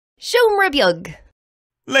Siomra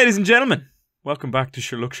Ladies and gentlemen, welcome back to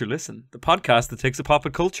Sure Look, Sure Listen, the podcast that takes a pop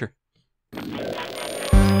of culture.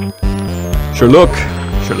 Sure Look,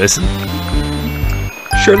 Sure Listen.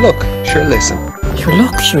 Sure look, sure listen. Sure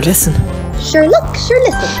look, sure listen. Sure look, sure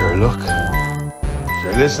listen. Sure look,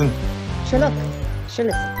 sure listen. Sure look, sure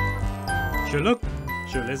listen. Sure look,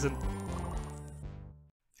 sure listen.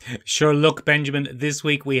 Sure look, Benjamin, this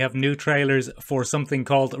week we have new trailers for something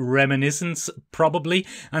called Reminiscence, probably,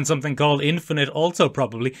 and something called Infinite, also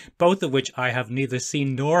probably, both of which I have neither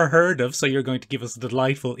seen nor heard of, so you're going to give us a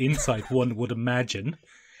delightful insight, one would imagine.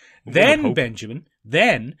 Then, Benjamin,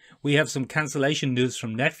 we have some cancellation news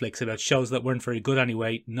from Netflix about shows that weren't very good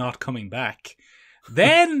anyway, not coming back.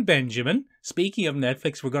 Then, Benjamin, speaking of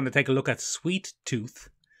Netflix, we're going to take a look at Sweet Tooth.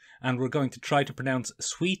 And we're going to try to pronounce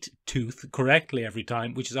Sweet Tooth correctly every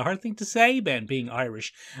time, which is a hard thing to say, Ben, being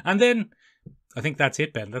Irish. And then, I think that's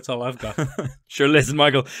it, Ben. That's all I've got. Sure, listen,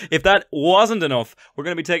 Michael. If that wasn't enough, we're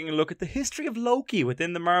going to be taking a look at the history of Loki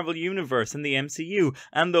within the Marvel Universe and the MCU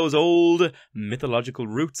and those old mythological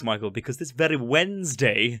roots, Michael, because this very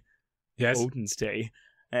Wednesday, Yes, Odin's Day,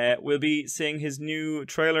 we'll be seeing his new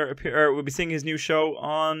trailer appear, or we'll be seeing his new show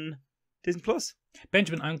on Disney Plus.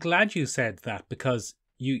 Benjamin, I'm glad you said that because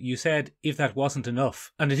you said if that wasn't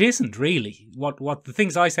enough, and it isn't really. What the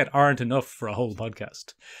things I said aren't enough for a whole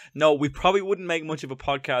podcast. No, we probably wouldn't make much of a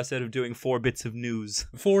podcast out of doing 4 bits of news.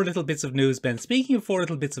 4 little bits of news, Ben. Speaking of 4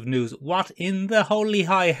 little bits of news, what in the holy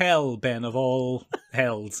high hell, Ben, of all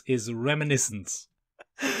hells, is Reminiscence?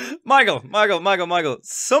 Michael.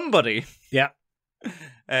 Somebody. Yeah.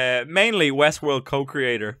 Mainly Westworld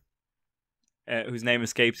co-creator, whose name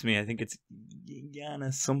escapes me. I think it's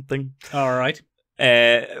Yana something. All right.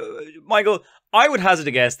 Michael, I would hazard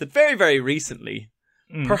a guess that very, very recently,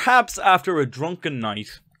 perhaps after a drunken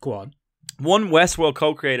night, Go on. one Westworld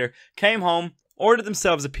co-creator came home, ordered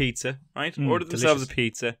themselves a pizza, right? Ordered themselves a delicious.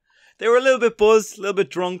 pizza. They were a little bit buzzed, a little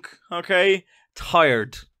bit drunk, okay?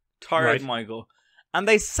 Tired, Right. Michael. And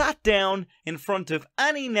they sat down in front of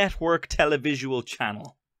any network televisual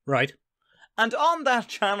channel. Right. And on that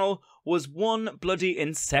channel was one bloody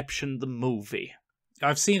Inception, the movie.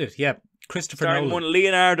 I've seen it, yeah. Christopher Starring Nolan. one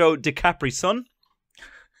Leonardo DiCaprio's son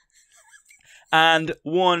and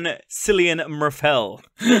one Cillian Murphy.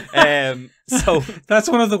 So That's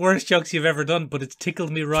one of the worst jokes you've ever done, but it's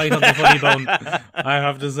tickled me right on the funny bone. I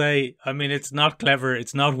have to say, I mean, it's not clever,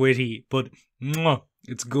 it's not witty, but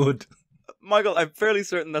it's good. Michael, I'm fairly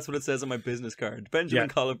certain that's what it says on my business card. Benjamin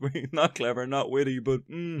Yeah. Collibury, not clever, not witty, but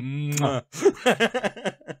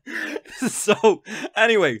So,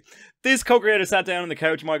 anyway, this co-creator sat down on the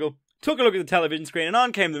couch, Michael, took a look at the television screen, and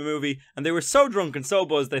on came the movie, and they were so drunk and so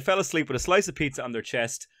buzzed, they fell asleep with a slice of pizza on their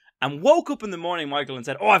chest, and woke up in the morning, Michael, and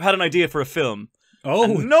said, "Oh, I've had an idea for a film." Oh,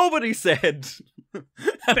 And nobody said...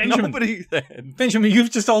 Benjamin. Nobody said... Benjamin,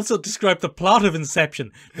 you've just also described the plot of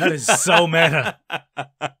Inception. That is so meta.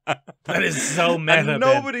 That is so meta, And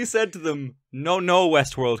nobody said to them, no,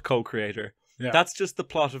 Westworld co-creator. Ben. Yeah. That's just the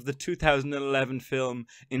plot of the 2011 film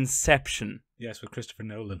Inception Yes, with Christopher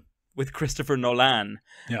Nolan. with Christopher Nolan.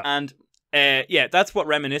 Yeah. And that's what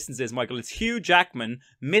Reminiscence is, Michael. It's Hugh Jackman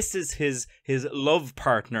misses his love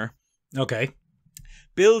partner, Okay.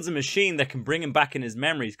 builds a machine that can bring him back in his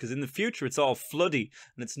memories, because in the future it's all floody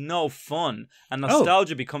and it's no fun, and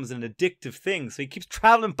nostalgia becomes an addictive thing, so he keeps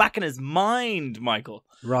traveling back in his mind, Michael,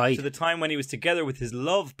 Right. to the time when he was together with his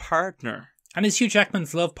love partner. And is Hugh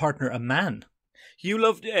Jackman's love partner a man? Hugh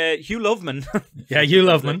Loveman. Yeah, Hugh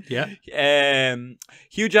Loveman. Yeah.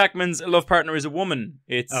 Hugh Jackman's love partner is a woman.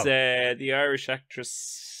 It's Oh. the Irish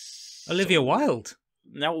actress Olivia Wilde.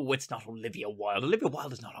 No, it's not Olivia Wilde. Olivia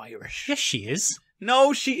Wilde is not Irish. Yes, she is.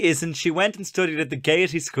 No, she isn't. She went and studied at the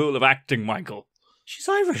Gaiety School of Acting, Michael. She's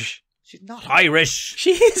Irish. She's not Irish.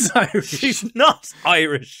 She is Irish. She's not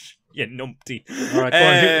Irish, you numpty. All right, go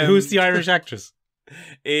on. Who's the Irish actress?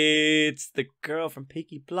 It's the girl from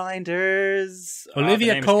Peaky Blinders. Olivia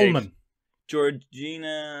the name Colman. escapes.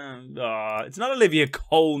 Georgina. It's not Olivia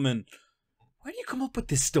Colman. Where do you come up with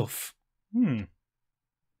this stuff? The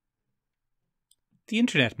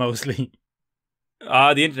internet, mostly.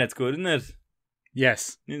 The internet's good, isn't it?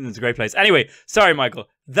 Yes. The internet's a great place. Anyway, sorry, Michael.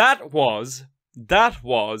 That was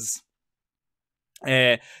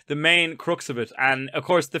the main crux of it. And, of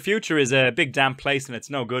course, the future is a big damn place and it's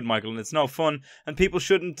no good, Michael, and it's no fun. And people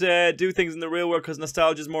shouldn't do things in the real world because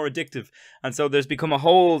nostalgia is more addictive. And so there's become a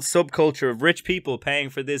whole subculture of rich people paying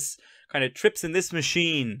for this kind of trips in this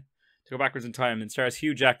machine to go backwards in time. And stars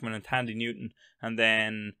Hugh Jackman and Thandie Newton. And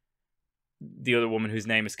then the other woman whose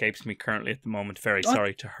name escapes me currently at the moment. Very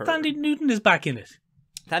sorry to her. Thandie Newton is back in it.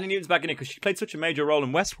 Thandie Newton's back in it because she played such a major role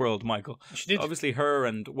in Westworld, Michael. She did. Obviously, her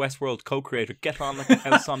and Westworld co-creator get on like a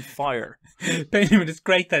house on fire. Benjamin, it's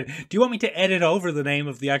great that... Do you want me to edit over the name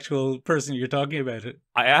of the actual person you're talking about?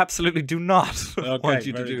 I absolutely do not want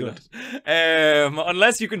you to do that.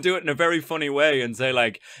 Unless you can do it in a very funny way and say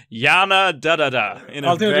like, Yana da-da-da.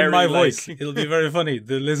 I'll do it in my voice. It'll be very funny.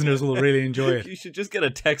 The listeners will really enjoy it. You should just get a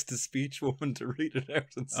text-to-speech woman to read it out.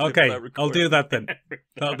 And okay, I'll do that then.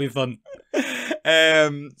 That'll be fun.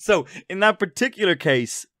 So, in that particular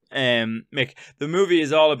case, Mick, the movie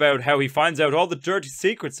is all about how he finds out all the dirty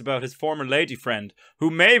secrets about his former lady friend, who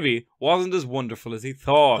maybe wasn't as wonderful as he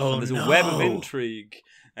thought. Oh, and there's no. a web of intrigue.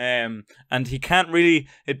 And he can't really,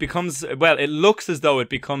 it looks as though it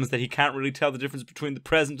becomes that he can't really tell the difference between the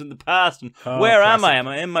present and the past. And where am I? Am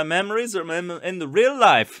I in my memories or am I in the real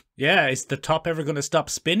life? Yeah, is the top ever going to stop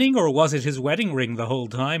spinning, or was it his wedding ring the whole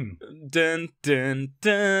time? Dun, dun,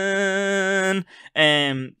 dun.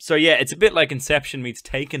 So yeah, it's a bit like Inception meets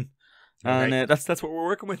Taken. Okay. And that's what we're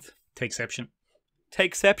working with. Takeception.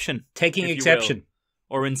 Takeception. Taking exception.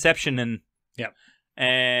 Or Inception. And yeah.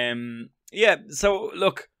 Yeah, so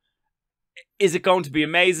look, is it going to be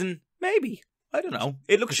amazing? Maybe. I don't know.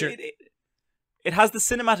 It looks sure. It has the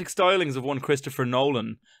cinematic stylings of one Christopher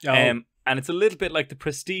Nolan. Oh. And it's a little bit like The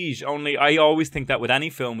Prestige, only I always think that with any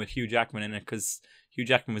film with Hugh Jackman in it, because Hugh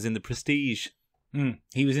Jackman was in The Prestige.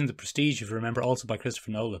 He was in The Prestige, if you remember, also by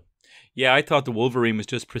Christopher Nolan. Yeah, I thought the Wolverine was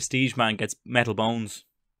just Prestige Man gets metal bones.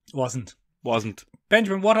 Wasn't.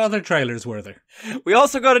 Benjamin, what other trailers were there? We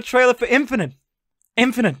also got a trailer for Infinite.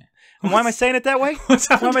 And why am I saying it that way? Why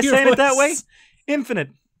am I saying it that way? Infinite.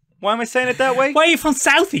 Why am I saying it that way? Why are you from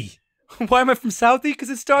Southie? Why am I from Southie? Because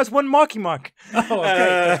it stars one Marky Mark. Oh, okay.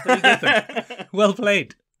 That's pretty good then. Well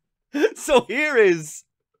played. So here's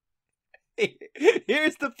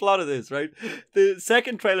the plot of this, right? The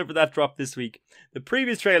second trailer for that dropped this week. The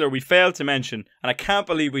previous trailer we failed to mention, and I can't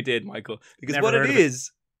believe we did, Michael, because Never what it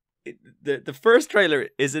is, the first trailer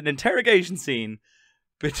is an interrogation scene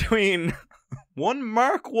between one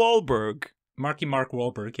Mark Wahlberg, Marky Mark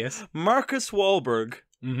Wahlberg, yes, Marcus Wahlberg,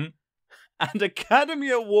 and Academy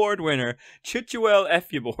Award winner Chiwetel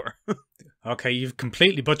Ejiofor. Okay, you've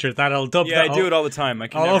completely butchered that. I'll dub that. Yeah, I do it all the time.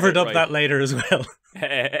 I'll overdub that later as well.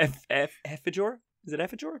 Ejiofor? Is it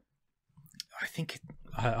Ejiofor? I think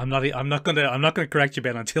I'm not gonna correct you,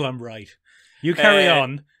 Ben, until I'm right. You carry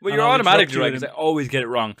on. Well, you're automatically right because I always get it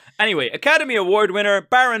wrong. Anyway, Academy Award winner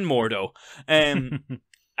Baron Mordo.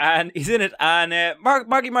 And he's in it, and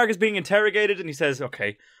Marky Mark is being interrogated, and he says,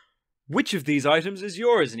 okay, which of these items is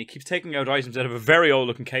yours? And he keeps taking out items out of a very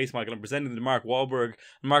old-looking case, Michael, and presenting them to Mark Wahlberg.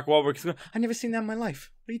 And Mark Wahlberg going, I've never seen that in my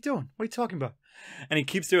life. What are you doing? What are you talking about? And he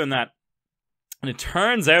keeps doing that. And it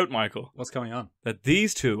turns out, Michael... What's going on? That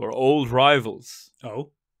these two are old rivals. Oh?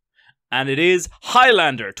 And it is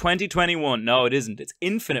Highlander 2021. No, it isn't. It's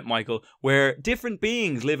Infinite, Michael, where different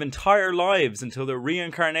beings live entire lives until they're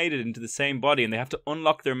reincarnated into the same body, and they have to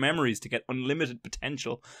unlock their memories to get unlimited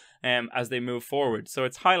potential as they move forward. So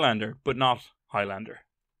it's Highlander, but not Highlander.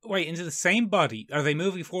 Wait, into the same body? Are they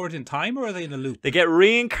moving forward in time, or are they in a loop? They get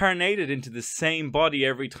reincarnated into the same body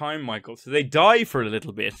every time, Michael. So they die for a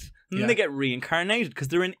little bit, and then they get reincarnated because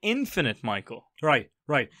they're in Infinite, Michael. Right.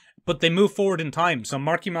 But they move forward in time, so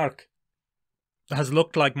Marky Mark has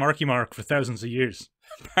looked like Marky Mark for thousands of years.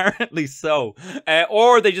 Apparently so.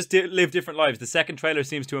 Or they just live different lives. The second trailer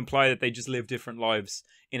seems to imply that they just live different lives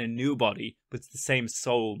in a new body, but it's the same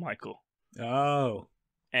soul, Michael. Oh.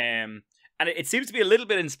 And it seems to be a little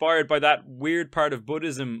bit inspired by that weird part of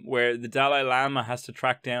Buddhism where the Dalai Lama has to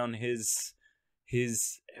track down his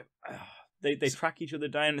they track each other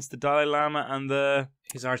down. It's the Dalai Lama and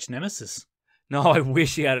his arch nemesis. No, I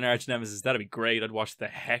wish he had an arch nemesis. That'd be great. I'd watch the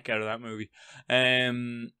heck out of that movie.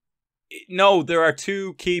 No, there are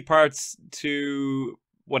two key parts to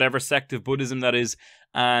whatever sect of Buddhism that is,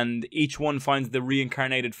 and each one finds the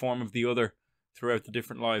reincarnated form of the other throughout the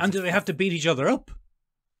different lives. And do they have to beat each other up?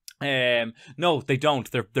 No, they don't.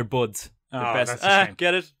 They're buds. They're best. That's a shame.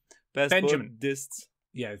 Get it? Best Benjamin. Budists.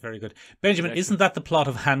 Yeah, very good. Benjamin, isn't that the plot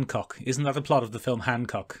of Hancock? Isn't that the plot of the film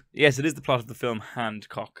Hancock? Yes, it is the plot of the film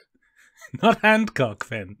Hancock. Not Hancock,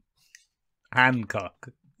 Ben. Hancock.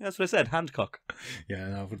 That's what I said, Hancock. Yeah,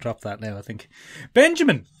 no, we'll drop that now, I think.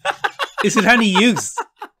 Benjamin! Is it any use?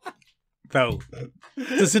 Though.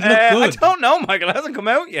 Does it look good? I don't know, Michael. It hasn't come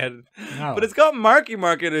out yet. No. But it's got Marky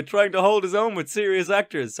Mark in it trying to hold his own with serious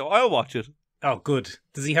actors, so I'll watch it. Oh, good.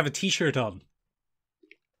 Does he have a t-shirt on?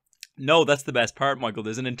 No, that's the best part, Michael.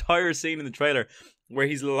 There's an entire scene in the trailer where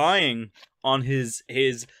he's lying on his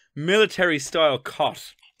military-style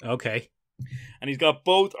cot. Okay. And he's got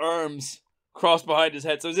both arms crossed behind his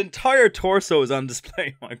head. So his entire torso is on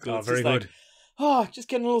display, Michael. Oh, It's very just good. like, oh, just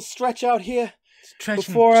getting a little stretch out here.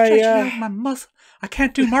 Stretching I out my muscle. I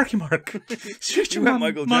can't do Marky Mark. Stretching You went my,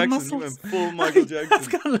 Michael my Jackson. You muscles. went full Michael Jackson. I've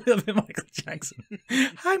got a little bit Michael Jackson.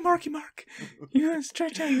 Hi, Marky Mark. You're going to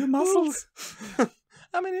stretch out your muscles.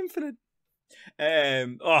 I'm an infinite.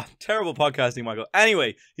 Terrible podcasting, Michael.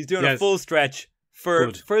 Anyway, he's doing a full stretch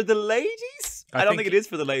for the ladies. I don't think it is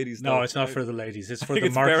for the ladies. No, though. it's not for the ladies. It's I for think the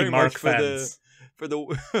it's Marky very Mark much for fans.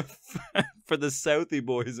 for the Southie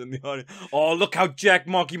boys in the audience. Oh, look how Jack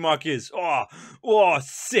Marky Mark is. Oh,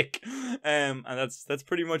 sick. And that's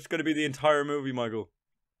pretty much going to be the entire movie, Michael.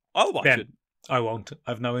 I'll watch it. I won't.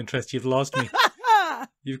 I've no interest. You've lost me.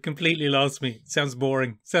 You've completely lost me. Sounds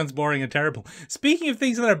boring. Sounds boring and terrible. Speaking of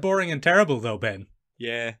things that are boring and terrible, though, Ben.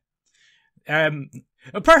 Yeah.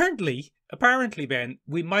 Apparently, Ben,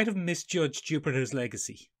 we might have misjudged Jupiter's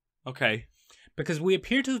Legacy. Okay. Because we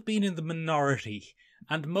appear to have been in the minority,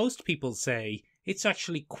 and most people say it's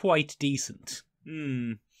actually quite decent.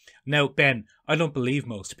 Now, Ben, I don't believe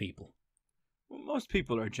most people. Well, most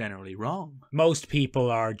people are generally wrong. Most people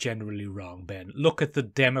are generally wrong, Ben. Look at the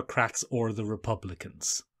Democrats or the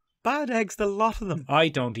Republicans. Bad eggs, the lot of them. I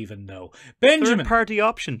don't even know. Benjamin! Third-party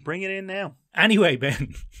option. Bring it in now. Anyway,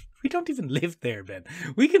 Ben, we don't even live there, Ben.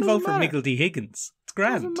 We can vote for Michaelandbenjamin Higgins. It's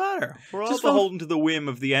grand. Doesn't matter. We're all Just beholden to the whim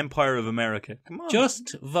of the Empire of America. Come on.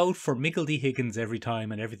 Just vote for Michaelandbenjamin Higgins every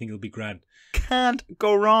time and everything will be grand. Can't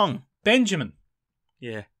go wrong. Benjamin.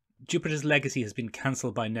 Yeah. Jupiter's Legacy has been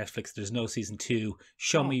cancelled by Netflix. There's no season 2.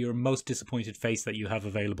 Show me your most disappointed face that you have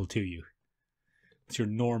available to you. It's your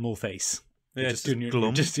normal face. Yeah, just doing your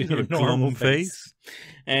your normal face.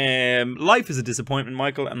 Life is a disappointment,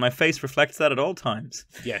 Michael, and my face reflects that at all times.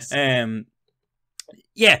 Yes.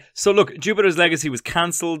 Yeah, so look, Jupiter's Legacy was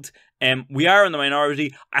cancelled. We are in the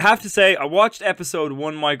minority. I have to say, I watched episode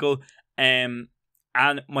 1, Michael, and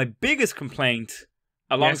my biggest complaint,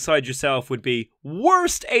 alongside yourself, would be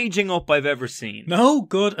worst aging up I've ever seen. No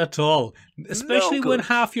good at all. Especially when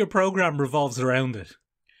half your program revolves around it.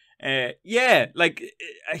 Yeah, like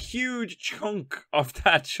a huge chunk of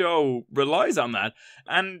that show relies on that,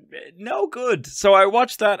 and no good. So I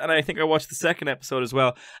watched that, and I think I watched the second episode as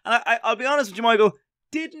well. And I'll be honest with you, Michael,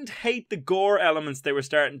 didn't hate the gore elements they were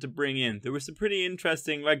starting to bring in. There were some pretty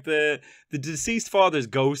interesting, like the deceased father's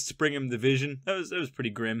ghosts bring him the vision. That was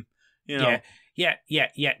pretty grim, you know. Yeah.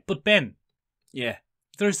 But Ben, yeah,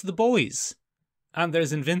 there's The Boys, and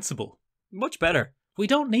there's Invincible. Much better. We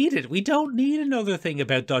don't need it. We don't need another thing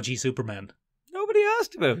about dodgy Superman. Nobody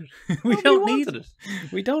asked about it. We don't need it.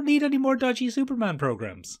 We don't need any more dodgy Superman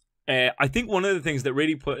programs. I think one of the things that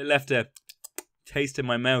really left a taste in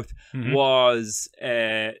my mouth was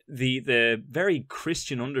the very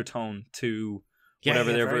Christian undertone to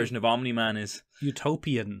whatever their version of Omni-Man is.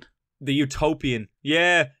 Utopian. The utopian.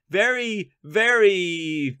 Yeah. Very,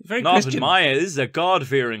 very not Christian. In Maya. This is a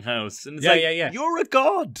God-fearing house. And it's Yeah. You're a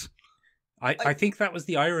god. I think that was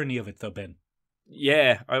the irony of it, though, Ben.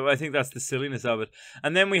 Yeah, I think that's the silliness of it.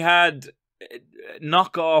 And then we had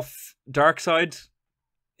knockoff Darkseid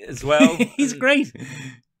as well. He's great.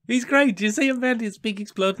 He's great. Do you see him, Ben? His big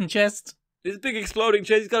exploding chest. His big exploding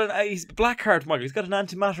chest. He's black heart, Michael. He's got an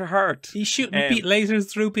antimatter heart. He's shooting lasers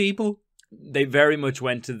through people. They very much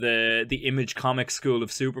went to the Image comic school of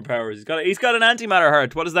superpowers. He's got an antimatter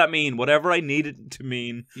heart. What does that mean? Whatever I need it to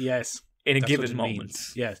mean. Yes. In a That's given moment.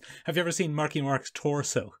 Yes. Have you ever seen Marky Mark's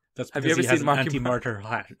torso? That's because Have you ever he has seen an Marky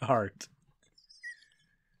antimatter heart.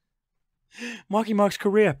 Marky Mark's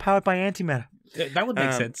career powered by antimatter. That would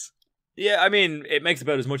make sense. Yeah, I mean, it makes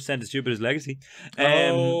about as much sense as Jupiter's Legacy.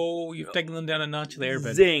 You've taken them down a notch there,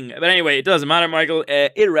 Ben. Zing. But anyway, it doesn't matter, Michael.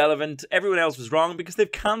 Irrelevant. Everyone else was wrong because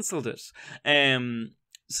they've cancelled it.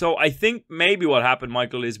 So I think maybe what happened,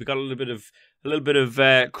 Michael, is we got a little bit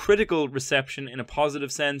of critical reception in a positive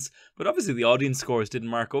sense, but obviously the audience scores didn't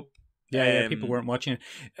mark up. Yeah, people weren't watching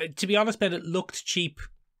it. To be honest, Ben, it looked cheap.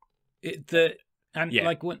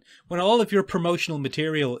 Like when all of your promotional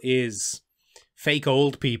material is fake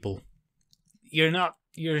old people, you're in a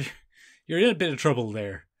bit of trouble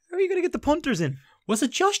there. How are you going to get the punters in? Was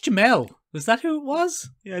it Josh Duhamel? Was that who it was?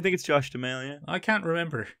 Yeah, I think it's Josh Duhamel, yeah. I can't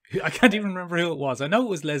remember. I can't even remember who it was. I know it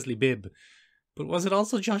was Leslie Bibb, but was it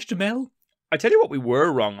also Josh Duhamel? I tell you what we were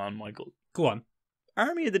wrong on, Michael. Go on.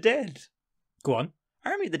 Army of the Dead. Go on.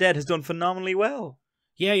 Army of the Dead has done phenomenally well.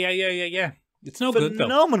 Yeah. It's no good, though.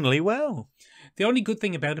 Phenomenally well. The only good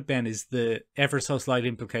thing about it, Ben, is the ever so slight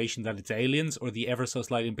implication that it's aliens, or the ever so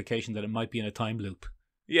slight implication that it might be in a time loop.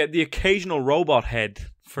 Yeah, the occasional robot head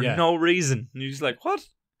for no reason. And you're just like, what?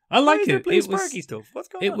 I like it. It was Marky stuff. What's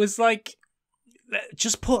going on? It was like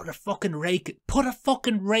Just put a fucking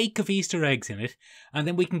rake of Easter eggs in it, and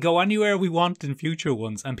then we can go anywhere we want in future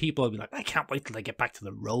ones, and people will be like, I can't wait till they get back to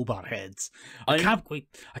the robot heads. I can't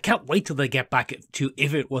wait till they get back to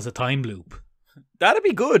if it was a time loop. That'd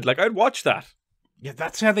be good. Like, I'd watch that. Yeah,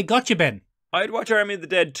 that's how they got you, Ben. I'd watch Army of the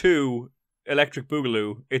Dead 2, Electric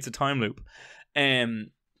Boogaloo. It's a time loop.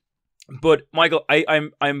 But Michael,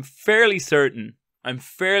 I'm fairly certain, and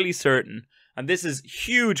this is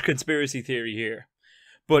huge conspiracy theory here,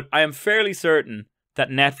 but I am fairly certain that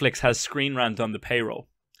Netflix has Screen Rant on the payroll,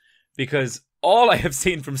 because all I have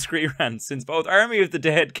seen from Screen Rant since both Army of the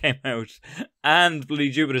Dead came out and bloody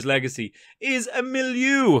Jupiter's Legacy is a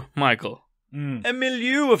milieu, Michael. A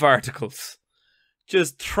milieu of articles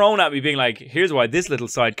just thrown at me being like, here's why this little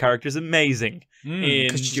side character is amazing in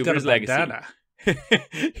Jupiter's Legacy.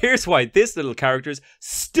 Here's why this little character's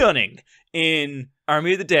stunning in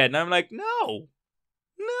Army of the Dead. And I'm like, no,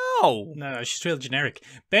 she's real generic.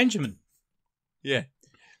 Benjamin. Yeah.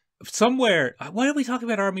 Somewhere, why are we talking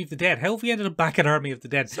about Army of the Dead? How have we ended up back at Army of the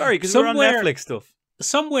Dead? Sorry, because we're on Netflix stuff.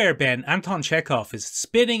 Somewhere, Ben, Anton Chekhov is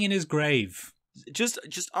spinning in his grave. Just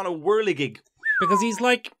on a whirligig. Because he's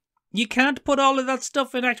like, you can't put all of that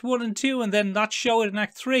stuff in Act 1 and 2 and then not show it in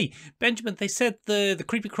Act 3. Benjamin, they said the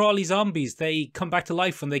creepy crawly zombies, they come back to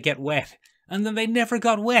life when they get wet. And then they never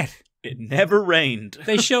got wet. It never rained.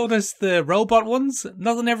 They showed us the robot ones.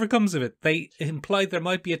 Nothing ever comes of it. They implied there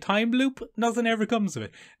might be a time loop. Nothing ever comes of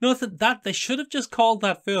it. Nothing. That they should have just called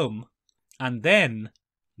that film. And then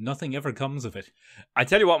nothing ever comes of it. I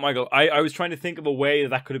tell you what, Michael, I was trying to think of a way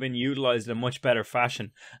that could have been utilised in a much better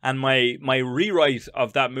fashion. And my rewrite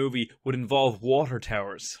of that movie would involve water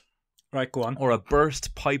towers. Right, go on. Or a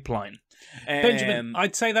burst pipeline. Benjamin,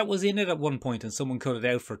 I'd say that was in it at one point and someone cut it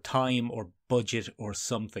out for time or budget or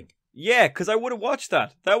something. Yeah, because I would have watched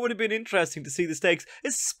that. That would have been interesting to see the stakes.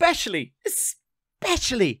 Especially,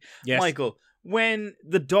 yes, Michael, when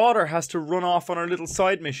the daughter has to run off on her little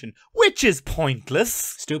side mission, which is pointless.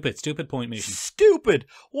 Stupid point mission. Stupid.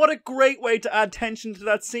 What a great way to add tension to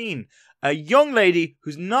that scene. A young lady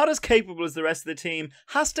who's not as capable as the rest of the team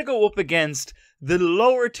has to go up against the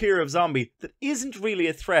lower tier of zombie that isn't really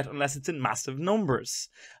a threat unless it's in massive numbers.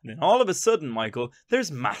 And then all of a sudden, Michael,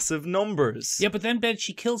 there's massive numbers. Yeah, but then, Ben,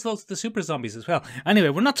 she kills loads of the super zombies as well. Anyway,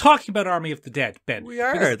 we're not talking about Army of the Dead, Ben. We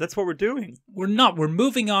are. That's what we're doing. We're not. We're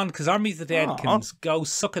moving on because Army of the Dead can go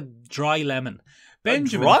suck a dry lemon.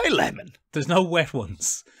 Benjamin, a dry lemon? There's no wet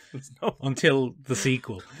ones. Until the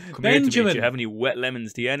sequel. Come Benjamin, here to me. Do you have any wet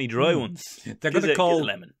lemons? Do you have any dry ones? They're going to call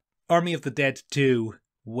Army of the Dead 2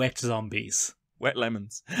 Wet Zombies. Wet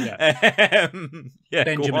lemons. Yeah. Yeah,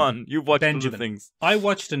 Benjamin, go on. You've watched other things. I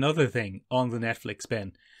watched another thing on the Netflix,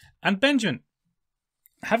 Ben. And Benjamin,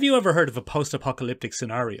 have you ever heard of a post-apocalyptic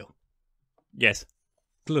scenario? Yes.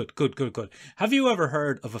 Good. Have you ever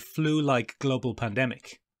heard of a flu-like global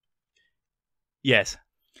pandemic? Yes.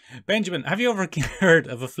 Benjamin, have you ever heard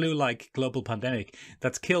of a flu-like global pandemic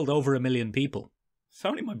that's killed over 1 million people? It's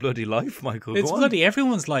only my bloody life, Michael. It's bloody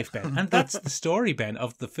everyone's life, Ben. And that's the story, Ben,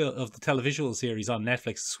 of the televisual series on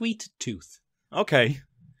Netflix, Sweet Tooth. Okay.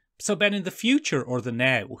 So, Ben, in the future or the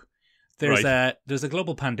now, there's a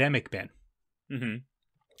global pandemic, Ben. Mm-hmm.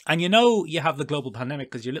 And you know you have the global pandemic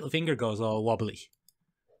because your little finger goes all wobbly.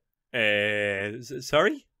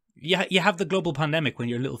 Sorry? Yeah, you have the global pandemic when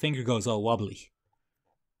your little finger goes all wobbly.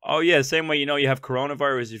 Oh, yeah, same way you have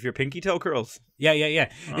coronavirus if your pinky toe curls. Yeah.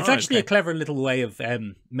 It's actually a clever little way of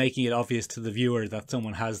making it obvious to the viewer that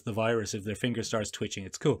someone has the virus if their finger starts twitching.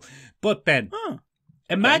 It's cool. But, Ben,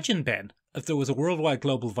 imagine, Ben, if there was a worldwide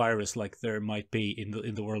global virus like there might be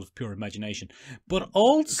in the world of pure imagination. But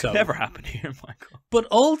also... It could never happen here, Michael. But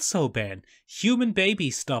also, Ben, human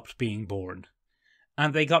babies stopped being born.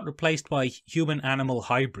 And they got replaced by human-animal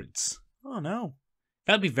hybrids. Oh, no.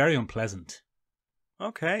 That'd be very unpleasant.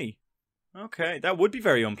 Okay. That would be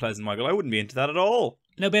very unpleasant, Michael. I wouldn't be into that at all.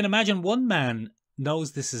 Now, Ben, imagine one man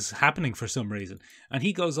knows this is happening for some reason, and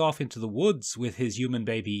he goes off into the woods with his human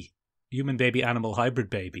baby animal hybrid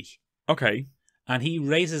baby. Okay. And he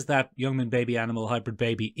raises that human baby animal hybrid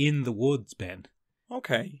baby in the woods, Ben.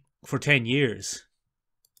 Okay. For 10 years.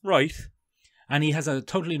 Right. And he has a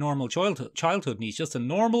totally normal childhood, and he's just a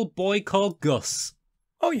normal boy called Gus.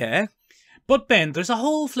 Oh, yeah. But, Ben, there's a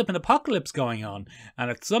whole flipping apocalypse going on, and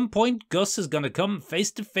at some point, Gus is going to come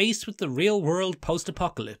face to face with the real world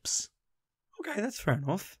post-apocalypse. Okay, that's fair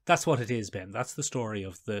enough. That's what it is, Ben. That's the story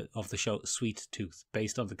of the show Sweet Tooth,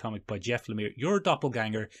 based on the comic by Jeff Lemire. Your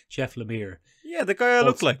doppelganger, Jeff Lemire. Yeah, the guy I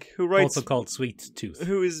look like, who writes... Also called Sweet Tooth.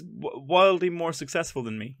 Who is wildly more successful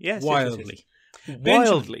than me. Yes. Wildly. Yes.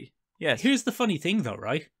 Wildly. Yes. Here's the funny thing, though,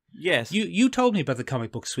 right? Yes. You told me about the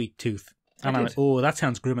comic book Sweet Tooth And I went, oh, that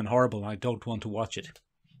sounds grim and horrible. I don't want to watch it.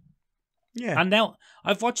 Yeah. And now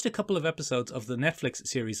I've watched a couple of episodes of the Netflix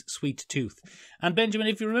series Sweet Tooth. And Benjamin,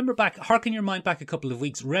 if you remember back, harken your mind back a couple of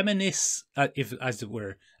weeks, reminisce, if as it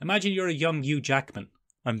were. Imagine you're a young Hugh Jackman.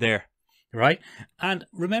 I'm there. Right? And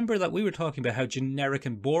remember that we were talking about how generic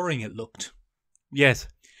and boring it looked. Yes.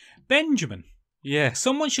 Benjamin. Yes.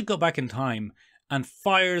 Someone should go back in time and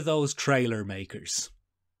fire those trailer makers.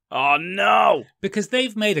 Oh, no! Because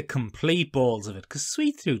they've made a complete balls of it. Because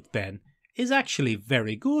Sweet Tooth, Ben, is actually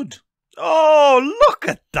very good. Oh, look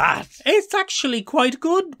at that! It's actually quite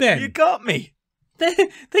good, Ben. You got me.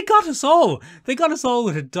 They got us all. They got us all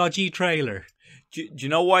with a dodgy trailer. Do you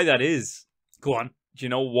know why that is? Go on. Do you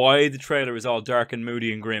know why the trailer is all dark and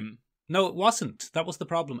moody and grim? No, it wasn't. That was the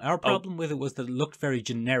problem. Our problem with it was that it looked very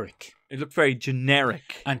generic. It looked very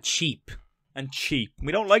generic. And cheap. And cheap.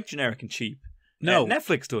 We don't like generic and cheap. No.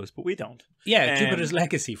 Netflix does, but we don't. Yeah, Jupiter's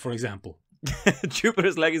Legacy, for example.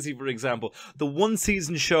 Jupiter's Legacy, for example. The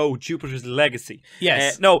one-season show, Jupiter's Legacy.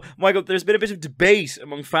 Yes. No, Michael, there's been a bit of debate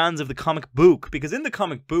among fans of the comic book, because in the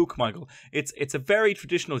comic book, Michael, it's a very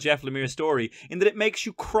traditional Jeff Lemire story in that it makes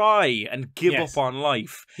you cry and give up on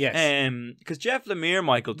life. Yes. Because Jeff Lemire,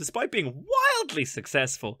 Michael, despite being wildly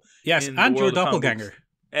successful... Yes, in and the your world of comic doppelganger. books,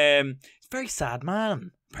 he's a very sad man,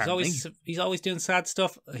 apparently. He's always doing sad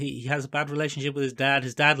stuff. He has a bad relationship with his dad.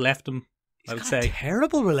 His dad left him. I would say a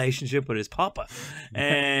terrible relationship with his papa.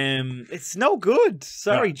 It's no good.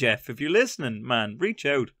 Sorry, Jeff. If you're listening, man, reach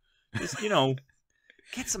out. Just,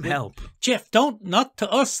 get some help. Jeff, not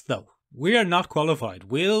to us, though. We are not qualified.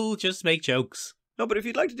 We'll just make jokes. No, but if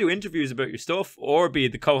you'd like to do interviews about your stuff or be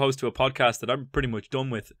the co-host to a podcast that I'm pretty much done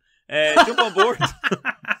with, jump on board.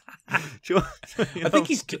 I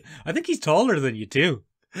think he's taller than you too.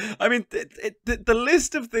 I mean, the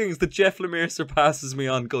list of things that Jeff Lemire surpasses me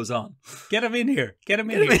on goes on. Get him in here. Get him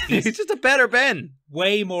in here. He's just a better Ben.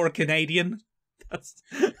 Way more Canadian.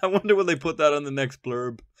 I wonder will they put that on the next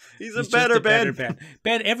blurb. He's a better Ben.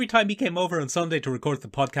 Ben, every time he came over on Sunday to record the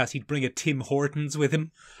podcast, he'd bring a Tim Hortons with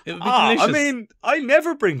him. It would be delicious. I mean, I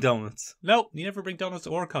never bring donuts. No, you never bring donuts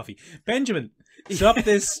or coffee. Benjamin, stop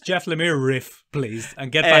this Jeff Lemire riff, please,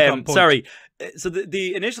 and get back on point. Sorry. So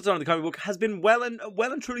the initial tone of the comic book has been well and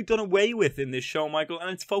truly done away with in this show, Michael, and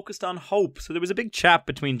it's focused on hope. So there was a big chat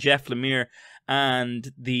between Jeff Lemire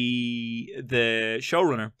and the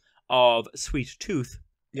showrunner of Sweet Tooth.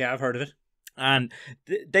 Yeah, I've heard of it. And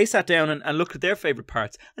they sat down and looked at their favourite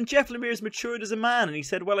parts. And Jeff Lemire's matured as a man, and he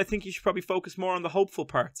said, well, I think you should probably focus more on the hopeful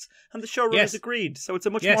parts. And the showrunners agreed. So it's a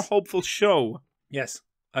much more hopeful show. Yes,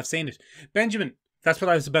 I've seen it. Benjamin, that's what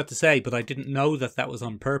I was about to say, but I didn't know that was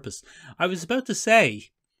on purpose. I was about to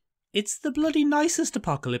say, it's the bloody nicest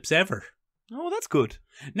apocalypse ever. Oh, that's good.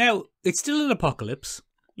 Now, it's still an apocalypse.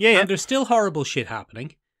 Yeah. And there's still horrible shit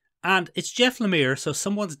happening. And it's Jeff Lemire, so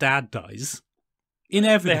someone's dad dies.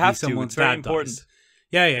 Inevitably, someone's dad dies.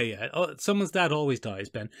 Yeah. Oh, someone's dad always dies,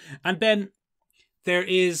 Ben. And Ben, there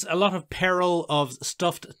is a lot of peril of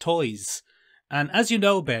stuffed toys. And as you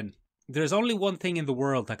know, Ben, there's only one thing in the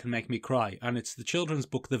world that can make me cry, and it's the children's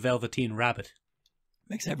book, The Velveteen Rabbit.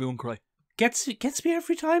 Makes everyone cry. Gets me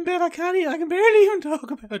every time, Ben. I can barely even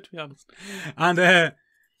talk about it, to be honest. And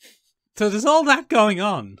so there's all that going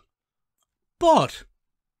on. But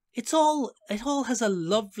it all has a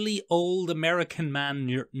lovely old American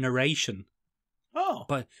man narration. Oh.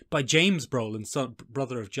 By James Brolin,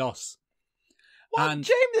 brother of Joss. What? And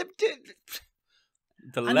James...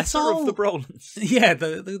 The lesser of the Brolins. Yeah,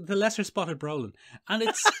 the lesser spotted Brolin. And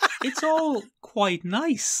it's all quite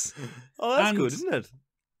nice. Oh, that's good, isn't it?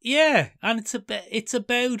 Yeah, and it's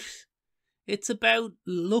about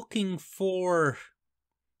looking for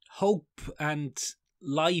hope and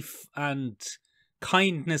life and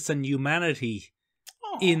kindness and humanity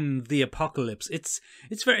in the apocalypse. It's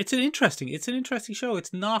an interesting show.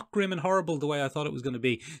 It's not grim and horrible the way I thought it was going to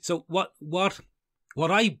be. So what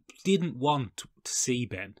I didn't want to see,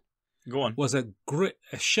 Ben, go on, was a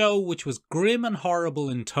show which was grim and horrible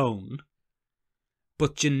in tone,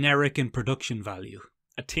 but generic in production value.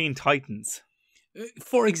 A Teen Titans,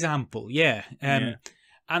 for example, yeah. And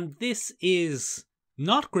this is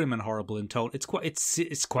not grim and horrible in tone.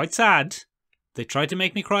 It's quite sad. They tried to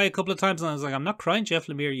make me cry a couple of times, and I was like, I'm not crying, Jeff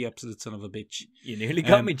Lemire, you absolute son of a bitch. You nearly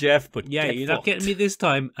got me, Jeff, but yeah, you're not getting me this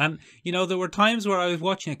time. And, there were times where I was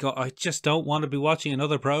watching it go, I just don't want to be watching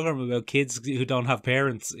another program about kids who don't have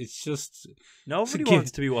parents. It's just... Nobody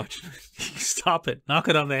wants to be watching it. Stop it. Knock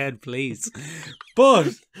it on the head, please. But...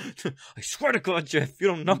 I swear to God, Jeff, you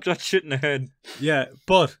don't knock that shit in the head. Yeah,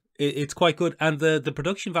 but it's quite good. And the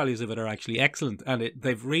production values of it are actually excellent. And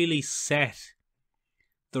they've really set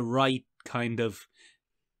the right kind of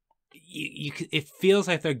it feels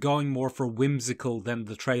like they're going more for whimsical than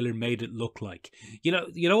the trailer made it look like. You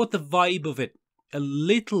know what the vibe of it a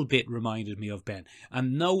little bit reminded me of, Ben,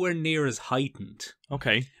 and nowhere near as heightened.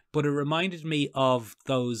 Okay. But it reminded me of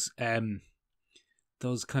those kind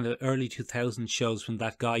of early 2000s shows from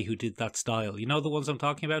that guy who did that style. You know the ones I'm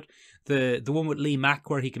talking about? The one with Lee Mack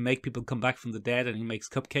where he can make people come back from the dead and he makes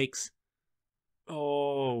cupcakes.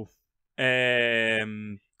 Oh.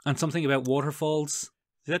 And something about waterfalls.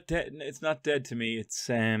 Is that dead? It's not dead to me. It's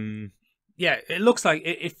Yeah, it looks like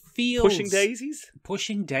it feels Pushing Daisies.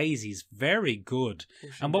 Pushing Daisies, very good.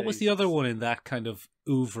 Pushing and what was the Daisies. other one in that kind of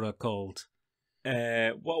oeuvre called?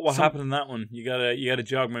 What happened in that one? You gotta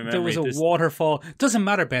jog my memory. There was a waterfall. Doesn't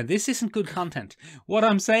matter, Ben. This isn't good content. What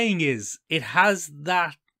I'm saying is, it has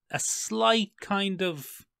a slight kind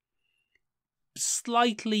of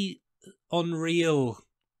slightly unreal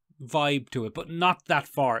vibe to it, but not that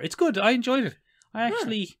far. It's good. I enjoyed it. I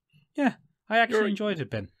actually enjoyed it,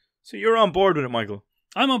 Ben. So you're on board with it, Michael?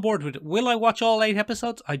 I'm on board with it. Will I watch all 8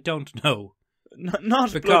 episodes? I don't know.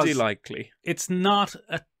 Not Because bloody likely. It's not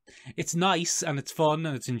it's nice and it's fun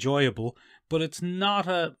and it's enjoyable, but it's not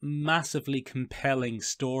a massively compelling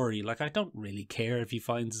story. Like, I don't really care if he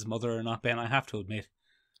finds his mother or not, Ben, I have to admit.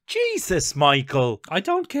 Jesus, Michael. I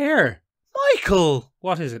don't care. Michael!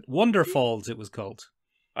 What is it? Wonderfalls, it was called.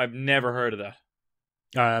 I've never heard of that.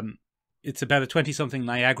 It's about a 20-something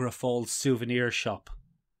Niagara Falls souvenir shop.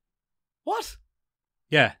 What?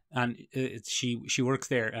 Yeah, and she works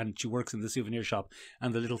there, and she works in the souvenir shop,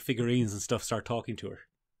 and the little figurines and stuff start talking to her.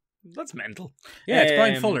 That's mental. Yeah, it's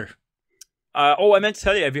Brian Fuller. I meant to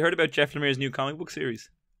tell you, have you heard about Jeff Lemire's new comic book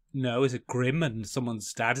series? No, is it grim and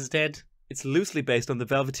someone's dad is dead? It's loosely based on the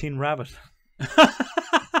Velveteen Rabbit.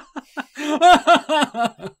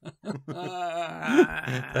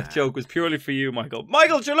 That joke was purely for you, Michael.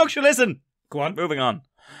 Michael, sure listen. Go on. Moving on.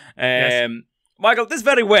 Yes. Michael, this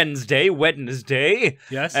very Wednesday,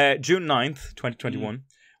 Yes. June 9th, 2021,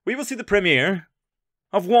 we will see the premiere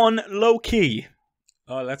of one Loki.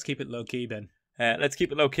 Oh, let's keep it low key, Ben. Let's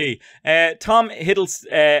keep it low key. Tom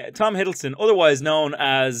Hiddleston, otherwise known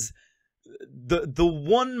as the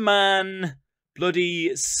one man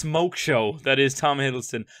bloody smoke show that is Tom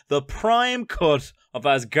Hiddleston, the prime cut of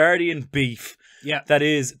Asgardian beef. Yeah. That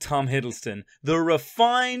is Tom Hiddleston, the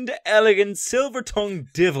refined, elegant, silver-tongued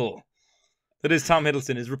divil that is Tom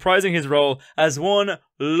Hiddleston, is reprising his role as one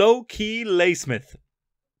Loki Laysmith.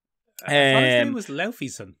 I thought his name was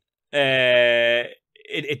Laufeyson.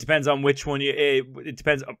 It depends on which one you. It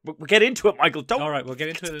depends. We'll get into it, Michael. Don't. All right, we'll get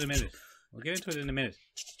into it in a minute.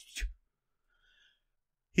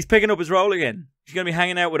 He's picking up his role again. He's going to be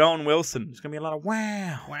hanging out with Owen Wilson. There's going to be a lot of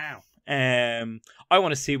wow. I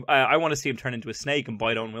want to see. I want to see him turn into a snake and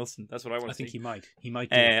bite Owen Wilson. That's what I want to see. I think he might. He might.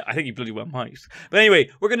 Do it. I think he bloody well might. But anyway,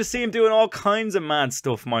 we're going to see him doing all kinds of mad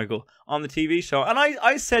stuff, Michael, on the TV show. And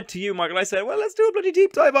I said to you, Michael, well, let's do a bloody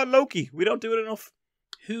deep dive on Loki. We don't do it enough.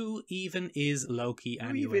 Who even is Loki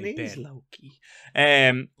anyway? Who even is Loki?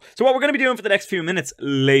 So what we're going to be doing for the next few minutes,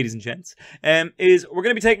 ladies and gents, is we're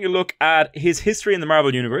going to be taking a look at his history in the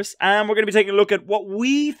Marvel Universe, and we're going to be taking a look at what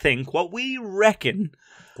we reckon,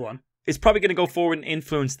 Go on, is probably going to go forward and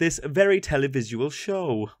influence this very televisual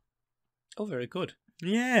show. Oh, very good.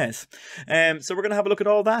 Yes. So we're going to have a look at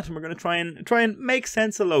all that, and we're going to try and make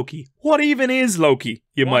sense of Loki. What even is Loki?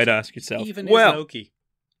 You might ask yourself. Even is Loki?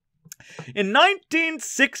 In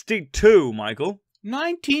 1962, Michael.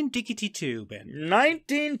 1962, Ben.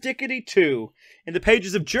 1962. In the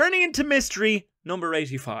pages of Journey into Mystery, number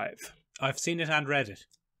 85. I've seen it and read it.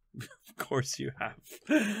 Of course you have.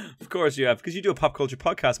 Of course you have. Because you do a pop culture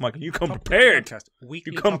podcast, Michael. You come prepared. Podcast.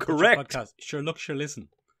 Weekly you come pop culture correct. Podcast. Sure look, sure listen.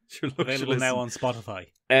 Sure look, Available now on Spotify.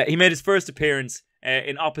 He made his first appearance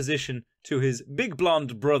in opposition to his big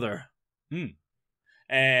blonde brother.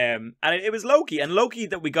 And it was Loki. And Loki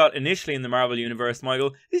that we got initially in the Marvel Universe,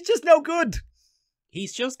 Michael, is just no good.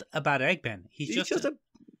 He's just a bad egg, Ben. He's just a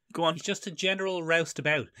Go on. He's just a general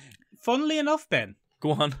roustabout. Funnily enough, Ben.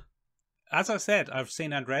 Go on. As I said, I've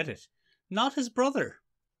seen and read it. Not his brother.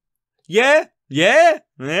 Yeah.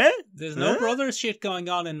 There's no brother shit going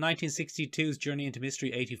on in 1962's Journey into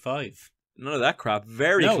Mystery 85. None of that crap.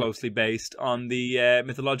 Very closely based on the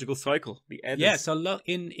mythological cycle. The Eddas. Yeah, so look,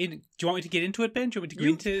 do you want me to get into it, Ben? Do you want me to go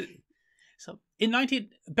into... So,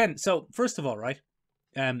 Ben, so, first of all, right,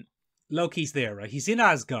 Loki's there, right? He's in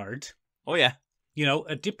Asgard. Oh, yeah. You know,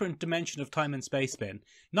 a different dimension of time and space, Ben.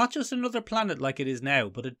 Not just another planet like it is now,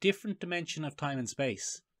 but a different dimension of time and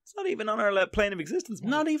space. It's not even on our plane of existence,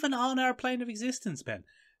 man. Not even on our plane of existence, Ben.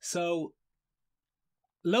 So,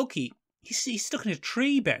 Loki, he's stuck in a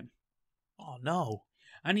tree, Ben. Oh, no.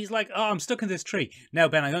 And he's like, oh, I'm stuck in this tree. Now,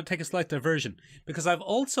 Ben, I'm going to take a slight diversion because I've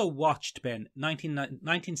also watched, Ben,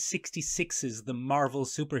 1966's The Marvel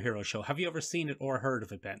Superhero Show. Have you ever seen it or heard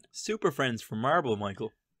of it, Ben? Super Friends from Marvel,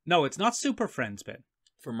 Michael. No, it's not Super Friends, Ben.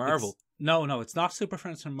 For Marvel. No, it's not Super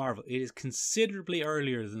Friends from Marvel. It is considerably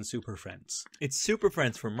earlier than Super Friends. It's Super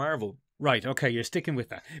Friends from Marvel. Right, okay, you're sticking with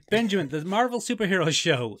that. Benjamin, the Marvel Superhero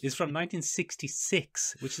Show is from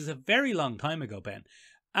 1966, which is a very long time ago, Ben.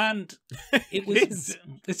 And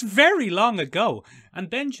it's very long ago. And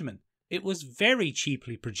Benjamin, it was very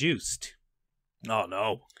cheaply produced. Oh,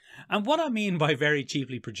 no. And what I mean by very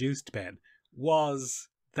cheaply produced, Ben, was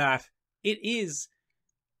that it is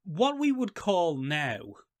what we would call now.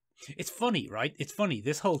 It's funny, right? It's funny.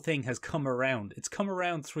 This whole thing has come around. It's come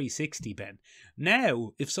around 360, Ben.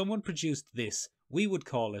 Now, if someone produced this, we would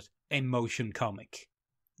call it a motion comic.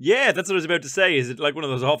 Yeah, that's what I was about to say. Is it like one of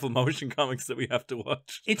those awful motion comics that we have to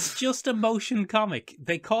watch? It's just a motion comic.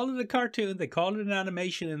 They call it a cartoon. They call it an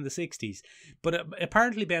animation in the 60s. But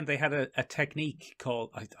apparently, Ben, they had a technique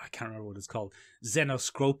called, I can't remember what it's called,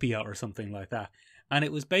 xenoscopia or something like that. And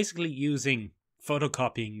it was basically using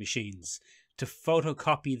photocopying machines to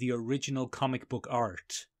photocopy the original comic book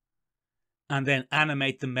art and then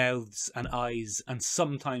animate the mouths and eyes and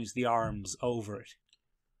sometimes the arms over it.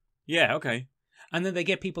 Yeah, okay. And then they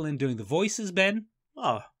get people in doing the voices, Ben.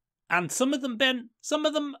 Oh. And some of them, Ben, some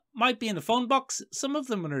of them might be in a phone box. Some of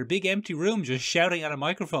them are in a big empty room just shouting at a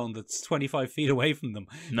microphone that's 25 feet away from them.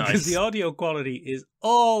 Nice. Because the audio quality is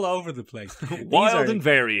all over the place. Wild and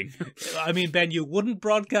varying. I mean, Ben, you wouldn't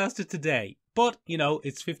broadcast it today. But, you know,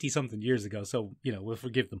 it's 50-something years ago, so, you know, we'll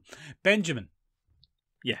forgive them. Benjamin.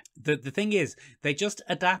 Yeah. The thing is, they just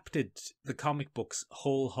adapted the comic books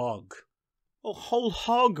whole hog. Oh, whole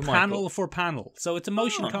hog, Michael. Panel for panel. So it's a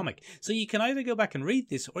motion comic. So you can either go back and read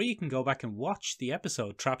this, or you can go back and watch the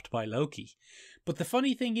episode Trapped by Loki. But the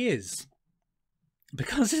funny thing is,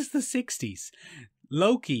 because it's the 60s,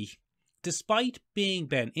 Loki, despite being,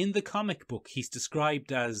 Ben, in the comic book, he's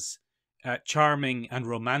described as charming and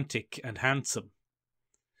romantic and handsome.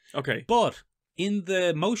 Okay. But in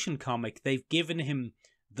the motion comic, they've given him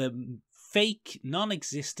the fake,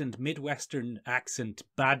 non-existent Midwestern accent,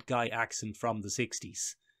 bad guy accent from the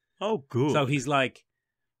 60s. Oh, good. So he's like,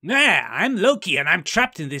 "Yeah, I'm Loki and I'm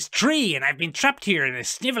trapped in this tree and I've been trapped here in a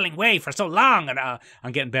sniveling way for so long and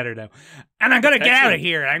I'm getting better now. And I'm going to get out of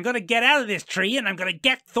here. I'm going to get out of this tree and I'm going to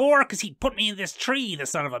get Thor because he put me in this tree, the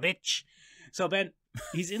son of a bitch." So, Ben,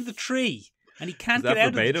 he's in the tree and he can't get out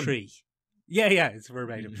of the tree. Yeah, it's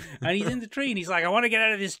verbatim. And he's in the tree and he's like, "I want to get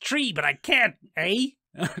out of this tree, but I can't, eh?"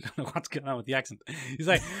 I don't know what's going on with the accent. He's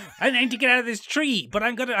like, "I need to get out of this tree, but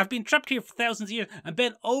I've been trapped here for thousands of years." And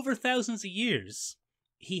Ben, over thousands of years,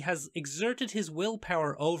 he has exerted his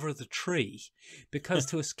willpower over the tree because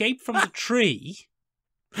to escape from the tree,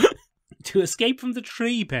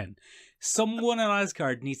 Ben, someone in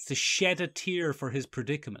Asgard needs to shed a tear for his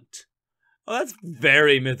predicament. Oh, that's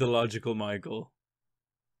very mythological, Michael.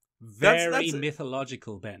 Very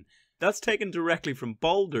mythological, Ben. That's taken directly from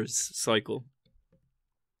Baldur's cycle.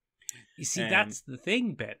 You see, that's the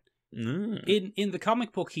thing, Ben. In the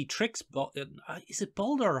comic book, he tricks... is it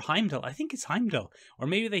Baldur or Heimdall? I think it's Heimdall. Or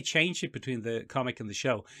maybe they changed it between the comic and the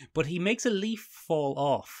show. But he makes a leaf fall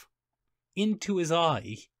off into his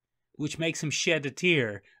eye, which makes him shed a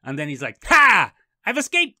tear. And then he's like, "Ha! I've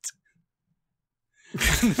escaped!"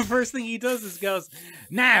 And the first thing he does is goes,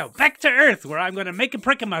 "Now, back to Earth, where I'm going to make a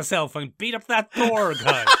prick of myself and beat up that Thor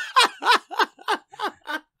guy."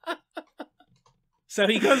 So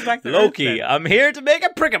he goes back to Loki, Earth, I'm here to make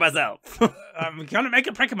a prick of myself. I'm going to make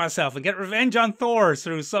a prick of myself and get revenge on Thor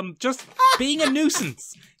through some just being a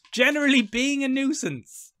nuisance. Generally being a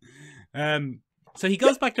nuisance. So he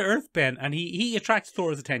goes back to Earth, Ben, and he attracts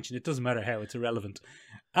Thor's attention. It doesn't matter how, it's irrelevant.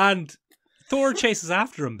 And Thor chases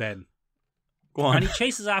after him, Ben. Go on. And he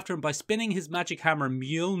chases after him by spinning his magic hammer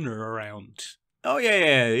Mjolnir around. Oh,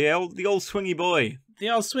 yeah, the old swingy boy. They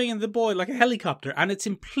all swinging the boy like a helicopter. And it's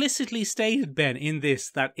implicitly stated, Ben, in this,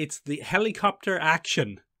 that it's the helicopter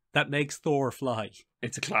action that makes Thor fly.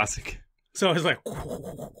 It's a classic. So it's like...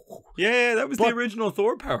 Yeah, that was the original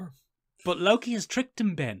Thor power. But Loki has tricked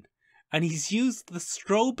him, Ben. And he's used the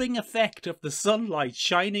strobing effect of the sunlight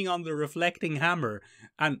shining on the reflecting hammer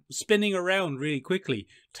and spinning around really quickly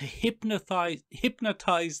to hypnotize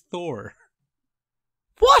Thor.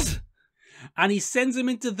 What? And he sends him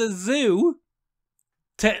into the zoo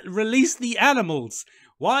to release the animals.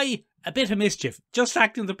 Why? A bit of mischief. Just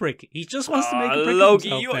acting the prick. He just wants to make a prick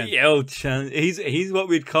Loki, of himself, he's what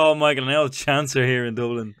we'd call Michael an old chancer here in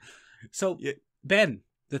Dublin. So, Ben,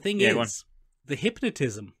 the thing is, the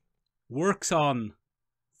hypnotism works on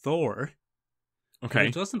Thor, But Okay.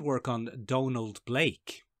 it doesn't work on Donald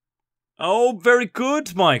Blake, Oh, very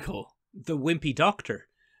good, Michael. the wimpy doctor.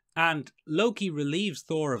 And Loki relieves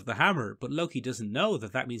Thor of the hammer, but Loki doesn't know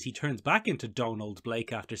that means he turns back into Donald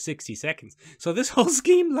Blake after 60 seconds. So this whole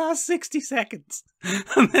scheme lasts 60 seconds.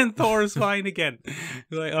 And then Thor is fine again.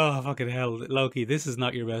 He's like, oh, fucking hell, Loki, this is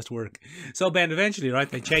not your best work. So, Ben, eventually, right,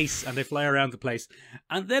 they chase and they fly around the place.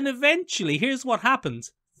 And then eventually, here's what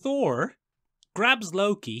happens. Thor grabs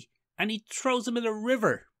Loki and he throws him in a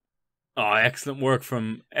river. Oh, excellent work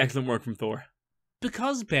from Thor.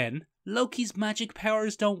 Because, Ben, Loki's magic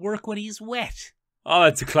powers don't work when he's wet. Oh,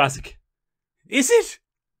 that's a classic. Is it?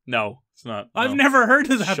 No, it's not. I've No. never heard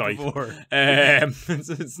of that Shite. before.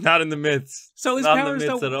 It's not in the myths. So his Not in powers the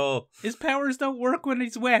myths don't at all. His powers don't work when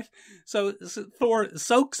he's wet. So Thor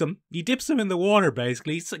soaks him. He dips him in the water,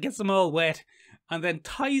 basically, so gets him all wet, and then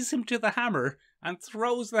ties him to the hammer and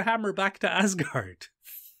throws the hammer back to Asgard.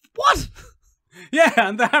 What? Yeah,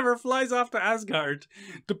 and the hammer flies off to Asgard,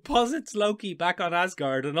 deposits Loki back on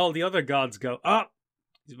Asgard, and all the other gods go, oh,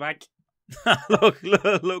 he's back. look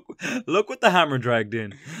what the hammer dragged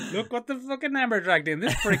in. Look what the fucking hammer dragged in.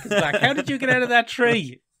 This prick is back. How did you get out of that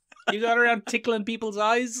tree? You got around tickling people's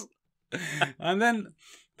eyes? And then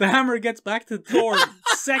the hammer gets back to Thor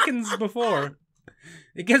seconds before.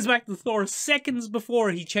 It gets back to Thor seconds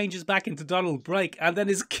before he changes back into Donald Blake and then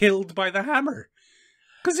is killed by the hammer.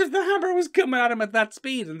 Because if the hammer was coming at him at that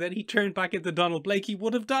speed and then he turned back into Donald Blake, he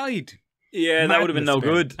would have died. Yeah, that would have been no Madness,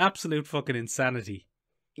 Ben. good. Absolute fucking insanity.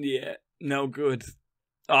 Yeah, no good.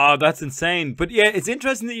 Oh, that's insane. But yeah, it's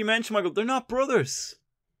interesting that you mentioned, Michael, they're not brothers.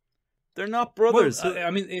 They're not brothers. Well,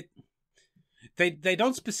 I mean, they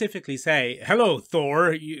don't specifically say, hello,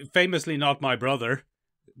 Thor, you famously not my brother.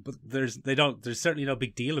 But there's certainly no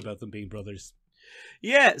big deal about them being brothers.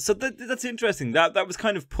 Yeah, so that's interesting. That was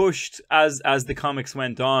kind of pushed as the comics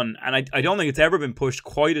went on, and I don't think it's ever been pushed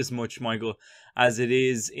quite as much, Michael, as it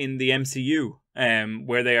is in the MCU,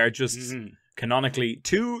 where they are just canonically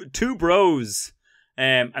two bros,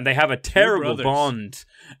 and they have a terrible bond,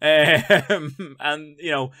 and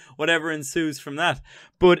you know whatever ensues from that.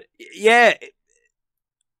 But yeah,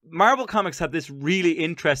 Marvel Comics had this really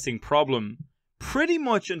interesting problem pretty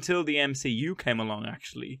much until the MCU came along,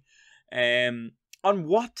 actually. On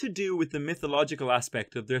what to do with the mythological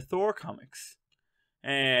aspect of their Thor comics.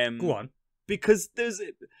 Go on. Because this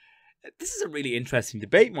is a really interesting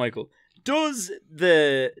debate, Michael. Does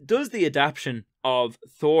the adaptation of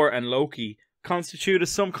Thor and Loki constitute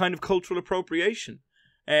as some kind of cultural appropriation?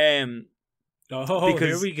 Here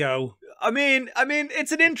we go. I mean,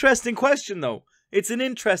 it's an interesting question, though. Because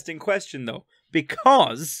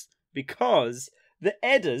the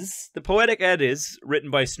Eddas, the poetic Eddas,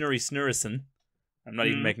 written by Snorri Sturluson, I'm not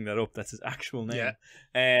even making that up, that's his actual name.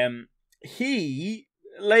 Yeah. He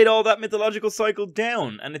laid all that mythological cycle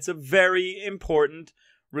down, and it's a very important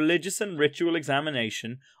religious and ritual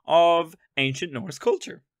examination of ancient Norse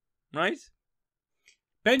culture, right?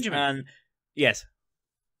 Benjamin. And yes.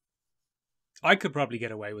 I could probably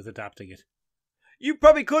get away with adapting it. You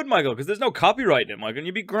probably could, Michael, because there's no copyright in it, Michael, and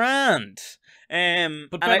you'd be grand.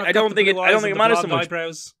 But I don't think it matters so much.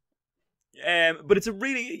 Eyebrows. But it's a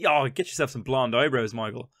really get yourself some blonde eyebrows,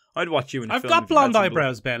 Michael. I'd watch you in a I've film got if you had blonde some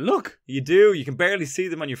eyebrows, Ben. Look. You do. You can barely see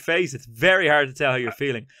them on your face. It's very hard to tell how you're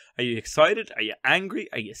feeling. Are you excited? Are you angry?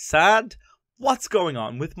 Are you sad? What's going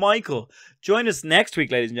on with Michael? Join us next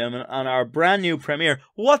week, ladies and gentlemen, on our brand new premiere,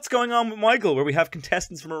 What's Going On with Michael, where we have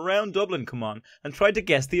contestants from around Dublin come on and try to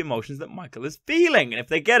guess the emotions that Michael is feeling. And if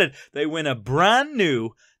they get it, they win a brand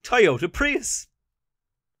new Toyota Prius.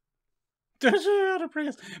 Toyota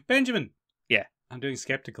Prius. Benjamin. Yeah. I'm doing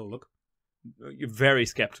skeptical, look. You're very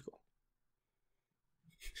skeptical.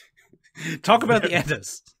 Talk about the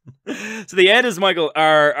Eddas. So the Eddas, Michael,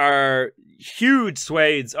 are huge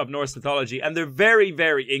swathes of Norse mythology, and they're very,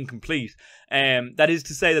 very incomplete. That is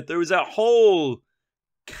to say that there is a whole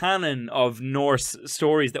canon of Norse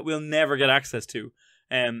stories that we'll never get access to.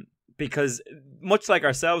 Because much like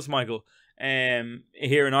ourselves, Michael,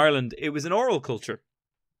 here in Ireland, it was an oral culture.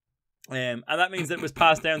 And that means that it was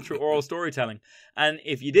passed down through oral storytelling. And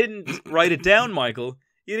if you didn't write it down, Michael,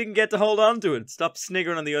 you didn't get to hold on to it. Stop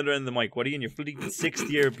sniggering on the other end of the mic. What are you in your bloody 6th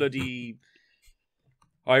year bloody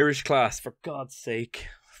Irish class? For God's sake.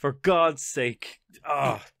 For God's sake.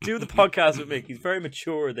 Oh, do the podcast with Mick. He's very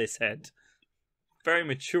mature, they said. Very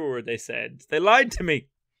mature, they said. They lied to me.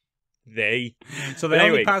 So they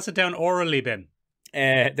only pass it down orally, Ben.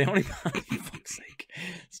 They only pass it, for fuck's sake.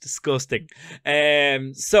 It's disgusting.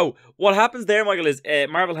 So what happens there, Michael, is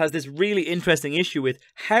Marvel has this really interesting issue with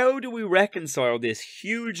how do we reconcile this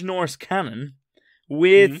huge Norse canon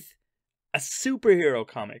with a superhero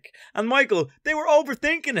comic. And Michael, they were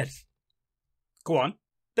overthinking it. Go on.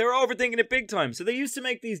 They were overthinking it big time. So they used to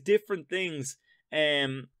make these different things,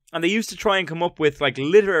 and they used to try and come up with like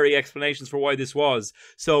literary explanations for why this was.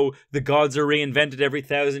 So the gods are reinvented every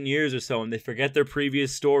 1,000 years or so, and they forget their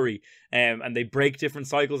previous story, and they break different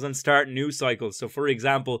cycles and start new cycles. So for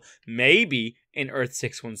example, maybe in Earth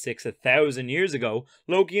 616 1,000 years ago,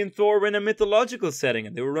 Loki and Thor were in a mythological setting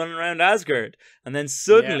and they were running around Asgard, and then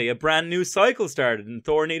suddenly a brand new cycle started and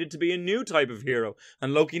Thor needed to be a new type of hero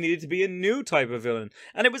and Loki needed to be a new type of villain.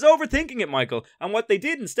 And it was overthinking it, Michael. And what they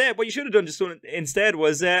did instead, what you should have done instead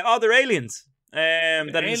was they're aliens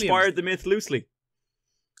that inspired the myth loosely.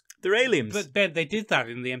 They're aliens. But Ben, they did that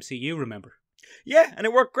in the MCU, remember? Yeah, and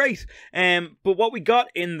it worked great. But what we got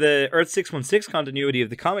in the Earth 616 continuity of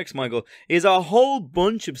the comics, Michael, is a whole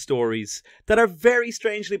bunch of stories that are very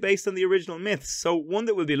strangely based on the original myths. So one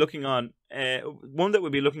that we'll be looking at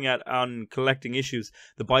on Collecting Issues,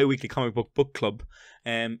 the bi-weekly comic book club,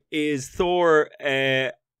 is Thor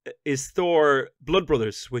Blood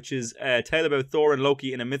Brothers, which is a tale about Thor and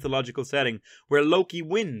Loki in a mythological setting where Loki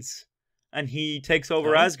wins and he takes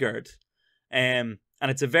over Asgard. And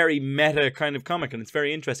it's a very meta kind of comic, and it's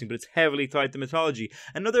very interesting, but it's heavily tied to mythology.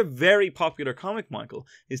 Another very popular comic, Michael,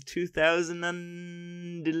 is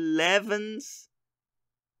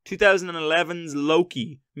 2011's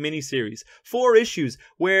Loki miniseries. 4 issues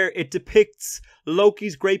where it depicts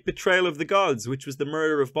Loki's great betrayal of the gods, which was the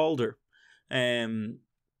murder of Balder.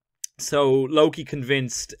 So Loki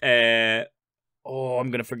convinced, I'm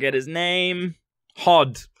going to forget his name,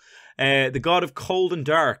 Hod, the god of cold and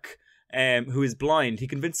dark, who is blind. He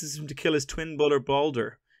convinces him to kill his twin brother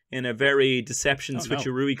Balder in a very deception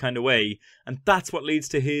switcheroo kind of way, and that's what leads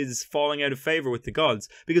to his falling out of favor with the gods.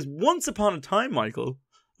 Because once upon a time, Michael,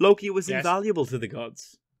 Loki was invaluable to the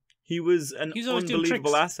gods. He was an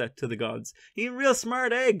unbelievable asset to the gods. He's a real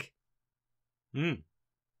smart egg.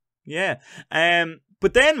 Yeah.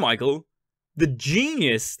 But then, Michael, the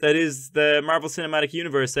genius that is the Marvel Cinematic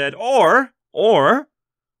Universe said, or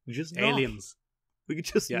just aliens. We could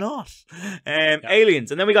just not.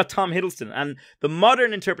 Aliens. And then we got Tom Hiddleston. And the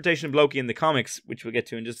modern interpretation of Loki in the comics, which we'll get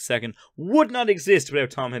to in just a second, would not exist without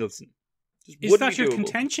Tom Hiddleston. Is that your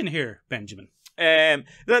contention here, Benjamin?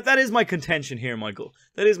 That is my contention here, Michael.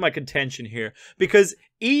 That is my contention here. Because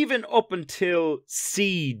even up until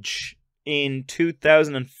Siege in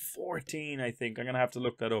 2014, I think, I'm going to have to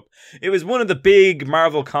look that up. It was one of the big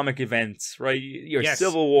Marvel comic events, right? Your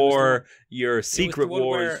Civil War, your Secret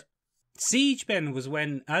Wars. Siege, Ben, was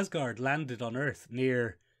when Asgard landed on Earth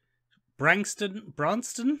near Bronston?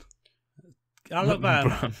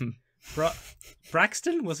 Alabama.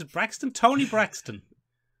 Braxton? Was it Braxton? Tony Braxton.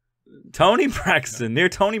 Tony Braxton, near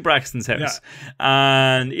Tony Braxton's house. Yeah.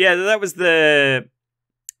 And yeah, that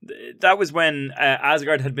was when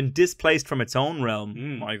Asgard had been displaced from its own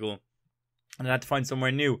realm, Michael. And it had to find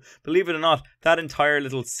somewhere new. Believe it or not, that entire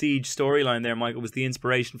little Siege storyline there, Michael, was the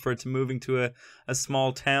inspiration for it to moving to a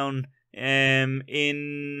small town in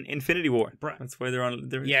Infinity War. That's why they're in a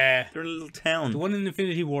little town. The one in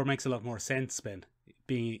Infinity War makes a lot more sense, Ben.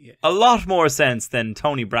 A lot more sense than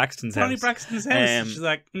Tony Braxton's house. Tony Braxton's house. She's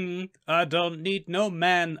like, I don't need no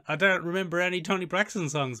man. I don't remember any Tony Braxton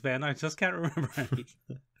songs, Ben. I just can't remember any.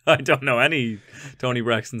 I don't know any Tony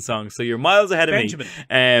Braxton songs, so you're miles ahead of Benjamin. me.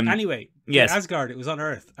 Anyway, yes. Asgard, it was on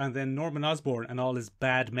Earth, and then Norman Osborn and all his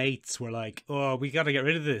bad mates were like, oh, we got to get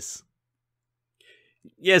rid of this.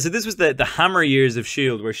 Yeah, so this was the Hammer years of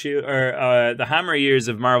S.H.I.E.L.D., the Hammer years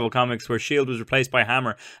of Marvel Comics, where S.H.I.E.L.D. was replaced by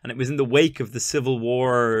Hammer, and it was in the wake of the Civil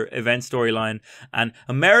War event storyline, and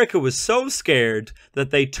America was so scared that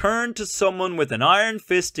they turned to someone with an iron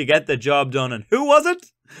fist to get the job done, and who was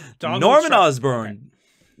it? Norman Osborn.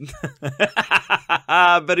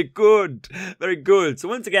 Very good. Very good. So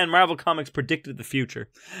once again, Marvel Comics predicted the future.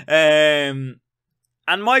 And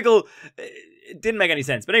Michael... It didn't make any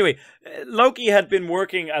sense. But anyway, Loki had been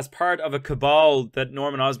working as part of a cabal that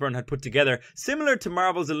Norman Osborn had put together, similar to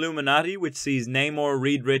Marvel's Illuminati, which sees Namor,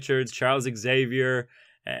 Reed Richards, Charles Xavier,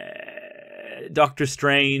 Doctor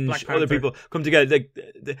Strange, other people come together.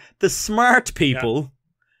 The smart people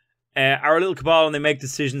are a little cabal, and they make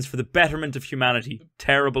decisions for the betterment of humanity.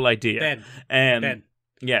 Terrible idea. Ben.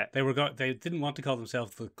 Yeah. They didn't want to call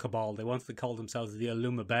themselves the cabal. They wanted to call themselves the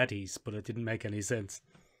Illuminatis, but it didn't make any sense.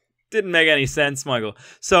 Didn't make any sense, Michael.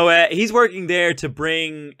 So he's working there to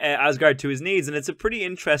bring Asgard to his needs, and it's a pretty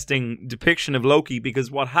interesting depiction of Loki, because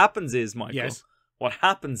what happens is, Michael, what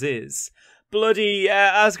happens is bloody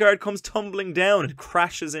Asgard comes tumbling down and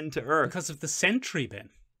crashes into Earth. Because of the Sentry, Ben.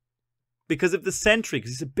 Because of the Sentry,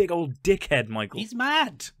 because he's a big old dickhead, Michael. He's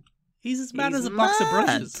mad. He's as mad as a box of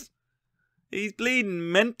brushes. He's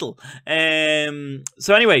bleeding mental.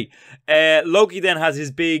 So anyway, Loki then has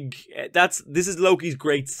his big. This is Loki's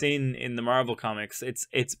great sin in the Marvel comics.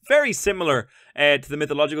 It's very similar to the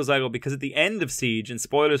mythological cycle because at the end of Siege, and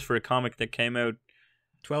spoilers for a comic that came out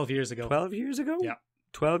 12 years ago. 12 years ago. Yeah,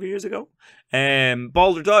 12 years ago.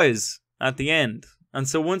 Balder dies at the end, and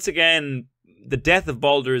so once again, the death of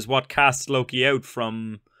Balder is what casts Loki out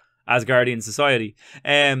from Asgardian society.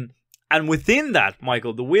 And within that,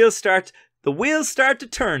 Michael, the wheels start to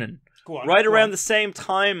turning right around the same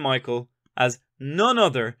time, Michael, as none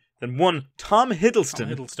other than one Tom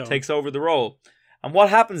Hiddleston takes over the role. And what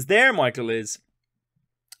happens there, Michael, is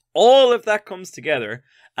all of that comes together,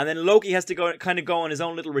 and then Loki has to go on his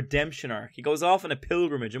own little redemption arc. He goes off on a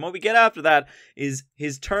pilgrimage, and what we get after that is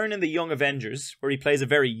his turn in the Young Avengers, where he plays a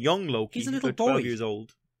very young Loki. He's a little boy. 12 years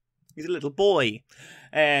old. He's a little boy.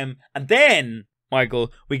 And then,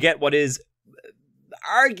 Michael, we get what is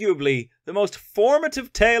arguably the most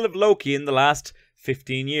formative tale of Loki in the last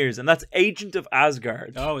 15 years, and that's Agent of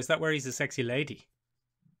Asgard. Oh, is that where he's a sexy lady?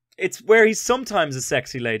 It's where he's sometimes a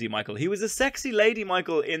sexy lady, Michael. He was a sexy lady,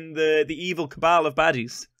 Michael, in the evil cabal of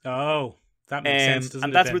baddies. Oh, that makes sense, doesn't it?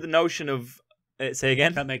 And that's where the notion of... say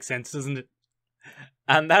again? That makes sense, doesn't it?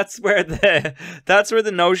 And that's where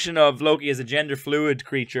the notion of Loki as a gender fluid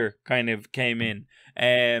creature kind of came in.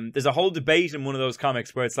 There's a whole debate in one of those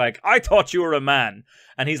comics where it's like, I thought you were a man,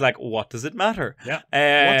 and he's like, what does it matter? Yeah.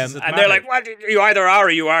 What does it and matter? they're like, what? You either are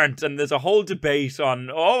or you aren't. And there's a whole debate on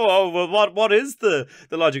well, what is the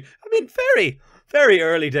logic? I mean, very, very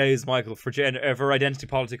early days, Michael, for identity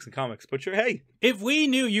politics in comics. But sure, hey, if we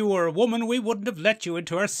knew you were a woman, we wouldn't have let you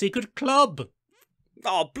into our secret club.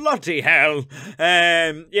 Oh, bloody hell.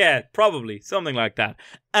 Yeah, probably. Something like that.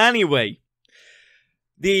 Anyway,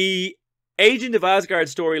 the Agent of Asgard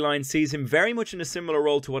storyline sees him very much in a similar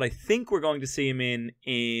role to what I think we're going to see him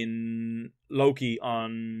in Loki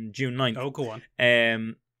on June 9th. Oh, go on.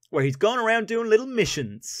 Where he's going around doing little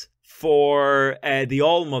missions for the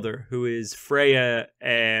All-Mother, who is Freya,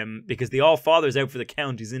 because the All-Father's out for the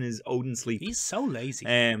count. He's in his Odin sleep. He's so lazy.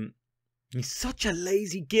 He's such a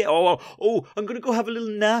lazy git. Oh, I'm gonna go have a little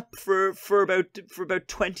nap for about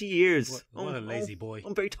 20 years. What a lazy boy.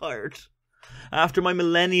 I'm very tired. After my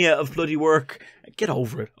millennia of bloody work. Get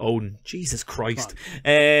over it, Odin. Jesus Christ.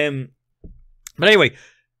 But anyway,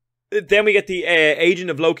 then we get the Agent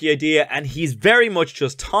of Loki idea, and he's very much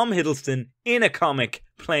just Tom Hiddleston in a comic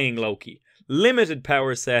playing Loki. Limited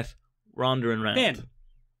power set, wandering around. Ben,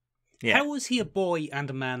 yeah. How was he a boy and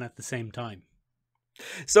a man at the same time?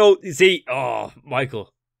 So, you see,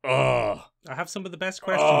 Michael. I have some of the best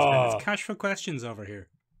questions, Ben. It's cash for questions over here.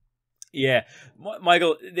 Yeah.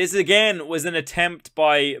 Michael, this again was an attempt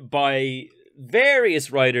by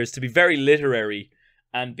various writers to be very literary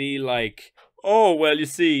and be like, oh, well, you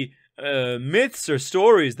see, myths are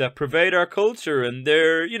stories that pervade our culture, and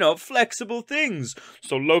they're, flexible things.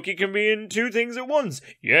 So Loki can be in two things at once.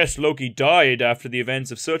 Yes, Loki died after the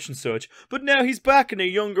events of such and such, but now he's back in a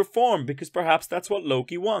younger form because perhaps that's what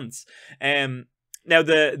Loki wants. Now,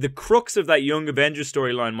 the crux of that Young Avengers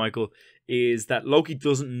storyline, Michael, is that Loki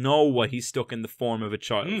doesn't know why he's stuck in the form of a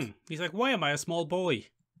child. He's like, why am I a small boy?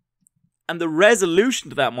 And the resolution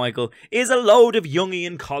to that, Michael, is a load of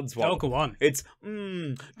Jungian codswallop. Oh, go on. It's,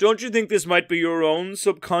 don't you think this might be your own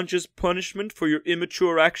subconscious punishment for your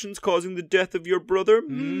immature actions causing the death of your brother?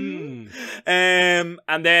 And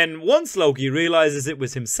then once Loki realizes it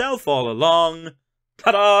was himself all along,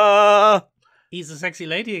 ta-da! He's a sexy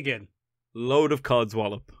lady again. Load of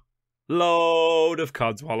codswallop. Load of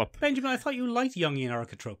codswallop. Benjamin, I thought you liked Jungian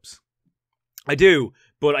archetypes. I do,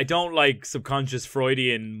 but I don't like subconscious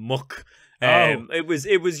Freudian muck. It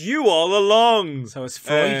was you all along. So it's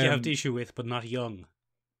Freud you have the issue with, but not Jung.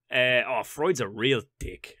 Freud's a real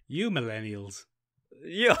dick. You millennials.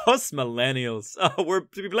 Yeah, us millennials. We're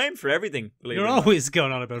to be blamed for everything. You're always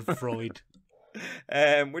going on about Freud.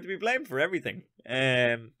 We're to be blamed for everything.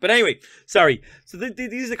 But anyway, sorry. So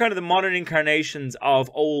these are kind of the modern incarnations of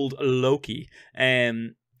old Loki.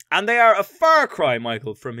 And they are a far cry,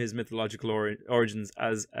 Michael, from his mythological origins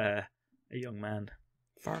as a young man.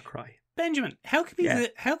 Far cry. Benjamin, how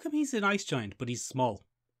come he's an ice giant, but he's small?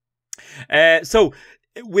 So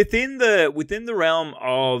within the realm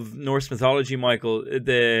of Norse mythology, Michael,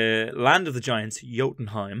 the land of the giants,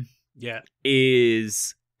 Jotunheim,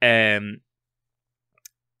 is land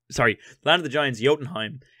of the giants,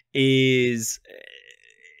 Jotunheim, is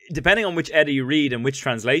depending on which Edda you read and which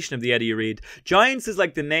translation of the Edda you read, giants is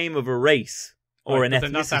like the name of a race or an ethnicity.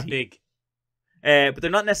 They're not that big. But they're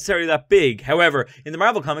not necessarily that big. However, in the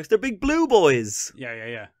Marvel comics, they're big blue boys.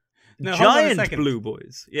 Yeah. Now, hold on a giant second. blue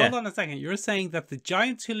boys. Yeah, Hold on a second. You're saying that the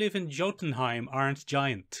giants who live in Jotunheim aren't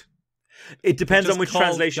giant. it depends just on which called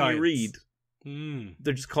translation giants. you read.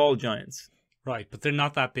 They're just called giants, Right, but they're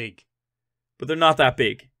not that big. but they're not that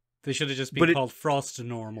big. They should have just But been it- called frost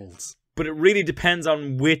normals. But it really depends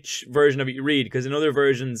on which version of it you read, because in other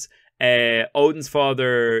versions, Odin's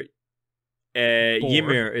father,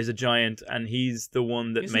 Ymir, is a giant, and he's the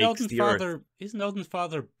one that makes the earth. Isn't Odin's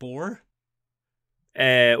father Bor?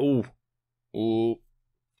 Ooh,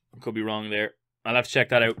 could be wrong there. I'll have to check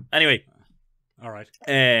that out. Anyway, All right.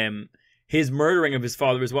 his murdering of his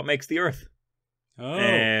father is what makes the earth. Oh,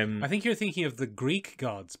 I think you're thinking of the Greek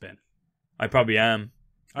gods, Ben. I probably am.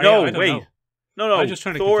 Oh, No, yeah, I don't wait. know. No. I'm just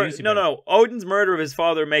trying to Thor. confuse you, No, Ben. no. Odin's murder of his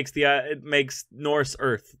father makes it makes Norse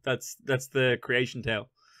Earth. That's the creation tale.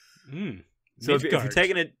 So if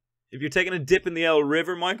you're taking a dip in the El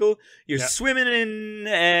River, Michael, you're swimming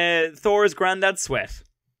in Thor's granddad's sweat.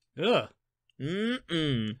 Ugh.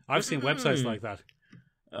 Mm-mm. I've seen websites like that.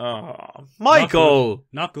 Oh, Michael!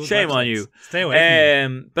 Not good. Shame on websites. you. Stay away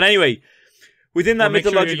from me. But anyway, within that Or make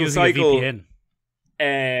sure you're mythological using a cycle,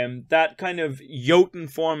 VPN. that kind of Jotun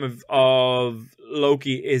form of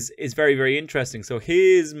Loki is very, very interesting. So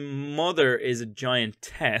his mother is a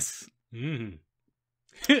giantess, and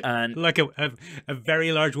Like a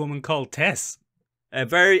very large woman called Tess. a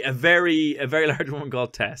very large woman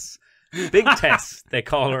called Tess. Big Tess, they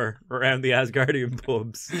call her around the Asgardian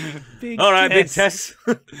pubs. Big All right, Big Tess.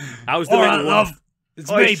 Tess. How's the All right, little one? love.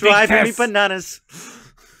 It's Oh, me, it's Big driving me Tess. bananas.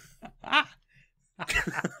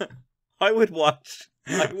 I would watch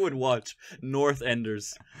North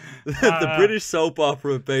Enders, the British soap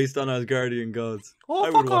opera based on Asgardian gods. Oh, I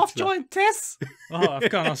would fuck watch off, that. Giant Tess. Oh, I've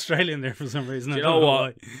gone Australian there for some reason. Do you I know don't what?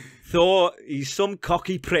 why. Thor, he's some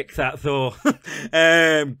cocky prick, that Thor.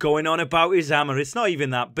 Going on about his hammer. It's not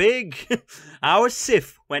even that big. Our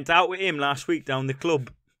Sif went out with him last week down the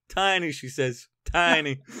club. Tiny, she says.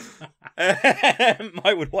 Tiny.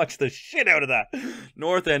 I would watch the shit out of that.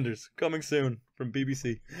 North Enders, coming soon from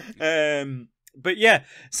BBC. But yeah,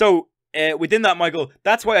 so within that, Michael,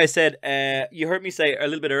 that's why I said, you heard me say a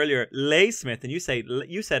little bit earlier, Laysmith, and you said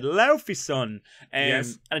Laufey son.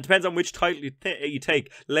 Yes. And it depends on which title you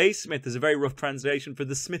take. Laysmith is a very rough translation for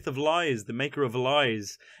the Smith of Lies, the maker of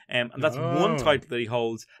lies. And that's one title that he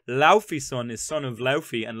holds. Laufey son is son of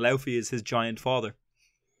Laufey, and Laufey is his giant father.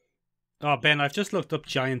 Oh, Ben, I've just looked up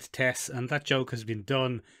Giant Tess, and that joke has been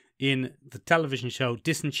done in the television show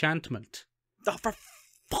Disenchantment. Oh, for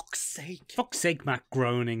fuck's sake. Fuck's sake, Matt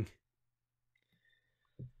groaning.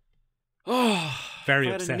 Oh, Very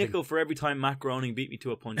I had upsetting. a nickel for every time Matt Groening beat me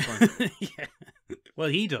to a punchline. Yeah. Well,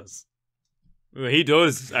 he does. Well, he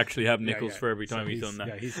does actually have Yeah, nickels yeah. for every So time he's he's- done that.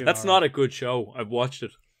 yeah, he's doing That's all not a good show. I've watched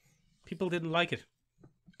it. People didn't like it.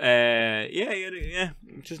 Yeah,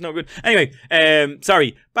 which is no good. Anyway,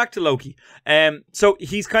 sorry, back to Loki. So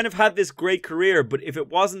he's kind of had this great career, but if it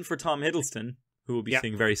wasn't for Tom Hiddleston, who we'll be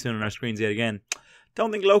seeing very soon on our screens yet again,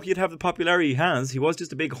 don't think Loki would have the popularity he has. He was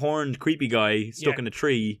just a big horned, creepy guy stuck in a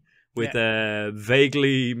tree with a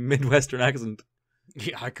vaguely Midwestern accent.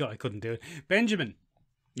 Yeah, I couldn't do it. Benjamin.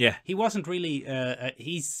 Yeah. He wasn't really.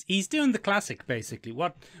 He's doing the classic basically.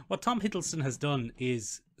 What Tom Hiddleston has done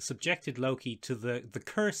is subjected Loki to the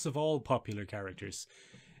curse of all popular characters.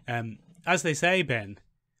 As they say, Ben,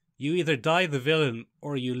 you either die the villain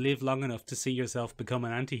or you live long enough to see yourself become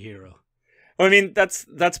an anti-hero. Well, I mean, that's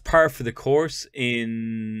par for the course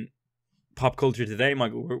in pop culture today,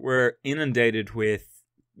 Michael. We're inundated with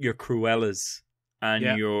your Cruellas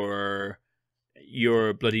and your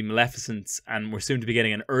bloody Maleficents, and we're soon to be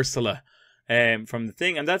getting an Ursula from the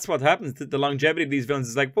thing. And that's what happens. The longevity of these villains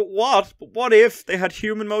is like, but what if they had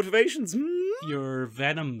human motivations? Your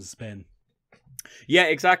Venoms, Ben. Yeah,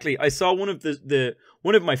 exactly. I saw one of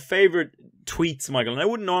one of my favorite tweets, Michael, and I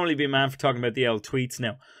wouldn't normally be a man for talking about the old tweets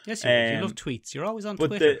now. Yes, you love tweets. You're always on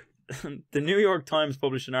Twitter. The New York Times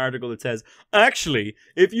published an article that says, actually,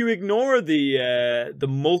 if you ignore the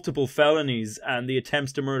multiple felonies and the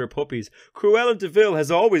attempts to murder puppies, Cruella de Vil has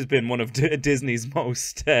always been one of Disney's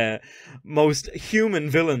most human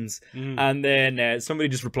villains. And then somebody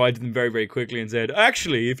just replied to them very, very quickly and said,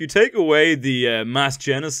 actually, if you take away the mass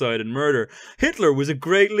genocide and murder, Hitler was a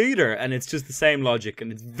great leader. And it's just the same logic, and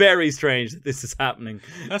it's very strange that this is happening.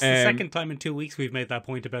 That's the second time in 2 weeks we've made that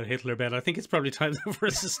point about Hitler, Ben. I think it's probably time for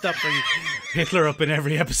us to stop bringing Hitler up in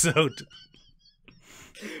every episode.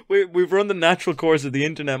 We've run the natural course of the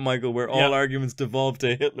internet, Michael, where all arguments devolve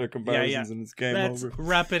to Hitler comparisons and it's game Let's over.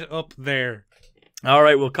 wrap it up there. All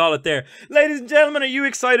right, we'll call it there. Ladies and gentlemen, are you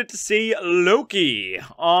excited to see Loki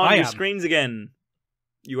on your screens again?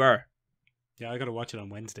 You are. Yeah, I got to watch it on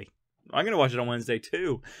Wednesday. I'm going to watch it on Wednesday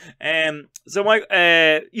too. So, Mike,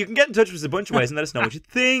 you can get in touch with us a bunch of ways and let us know what you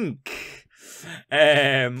think. We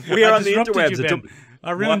are on the interwebs.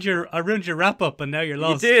 I ruined your wrap up, and now you're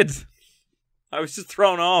lost. You did. I was just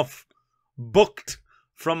thrown off, booked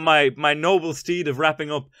from my noble steed of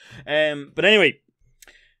wrapping up. But anyway,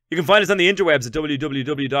 you can find us on the interwebs at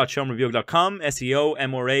www.seomrabeag.com,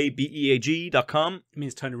 SEOMORABEAG.com. It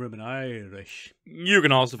means tiny room in Irish. You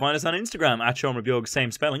can also find us on Instagram at Sean Rabeag,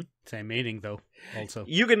 same spelling. Same meaning, though, also.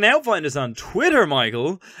 You can now find us on Twitter,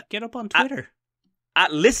 Michael. Get up on Twitter.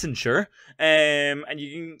 At Listenshire. And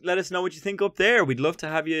you can let us know what you think up there. We'd love to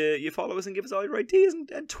have you follow us and give us all your ideas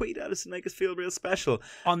and tweet at us and make us feel real special.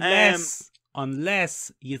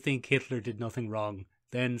 Unless you think Hitler did nothing wrong.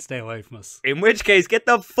 Then stay away from us. In which case, get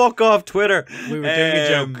the fuck off Twitter. We were doing a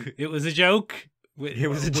joke. It was a joke. We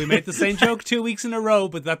made the same joke 2 weeks in a row,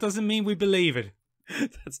 but that doesn't mean we believe it.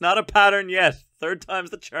 That's not a pattern yet. Third time's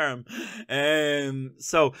the charm.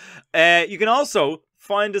 So you can also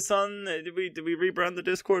find us on. Did we rebrand the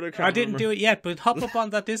Discord? I didn't do it yet, but hop up on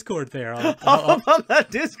that Discord there. Hop up on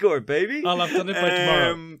that Discord, baby. I'll have done it by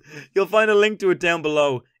tomorrow. You'll find a link to it down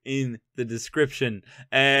below in the description.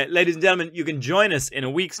 Ladies and gentlemen, you can join us in a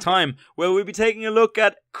week's time where we'll be taking a look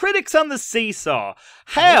at Critics on the Seesaw.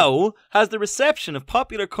 How has the reception of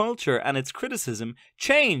popular culture and its criticism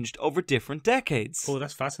changed over different decades? Oh,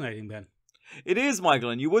 that's fascinating, Ben. It is, Michael,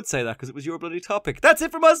 and you would say that because it was your bloody topic. That's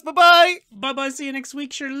it from us. Bye-bye. Bye-bye. See you next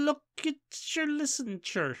week. Sure, look, sure, listen,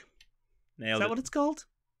 sure. Nailed Is that it. what it's called?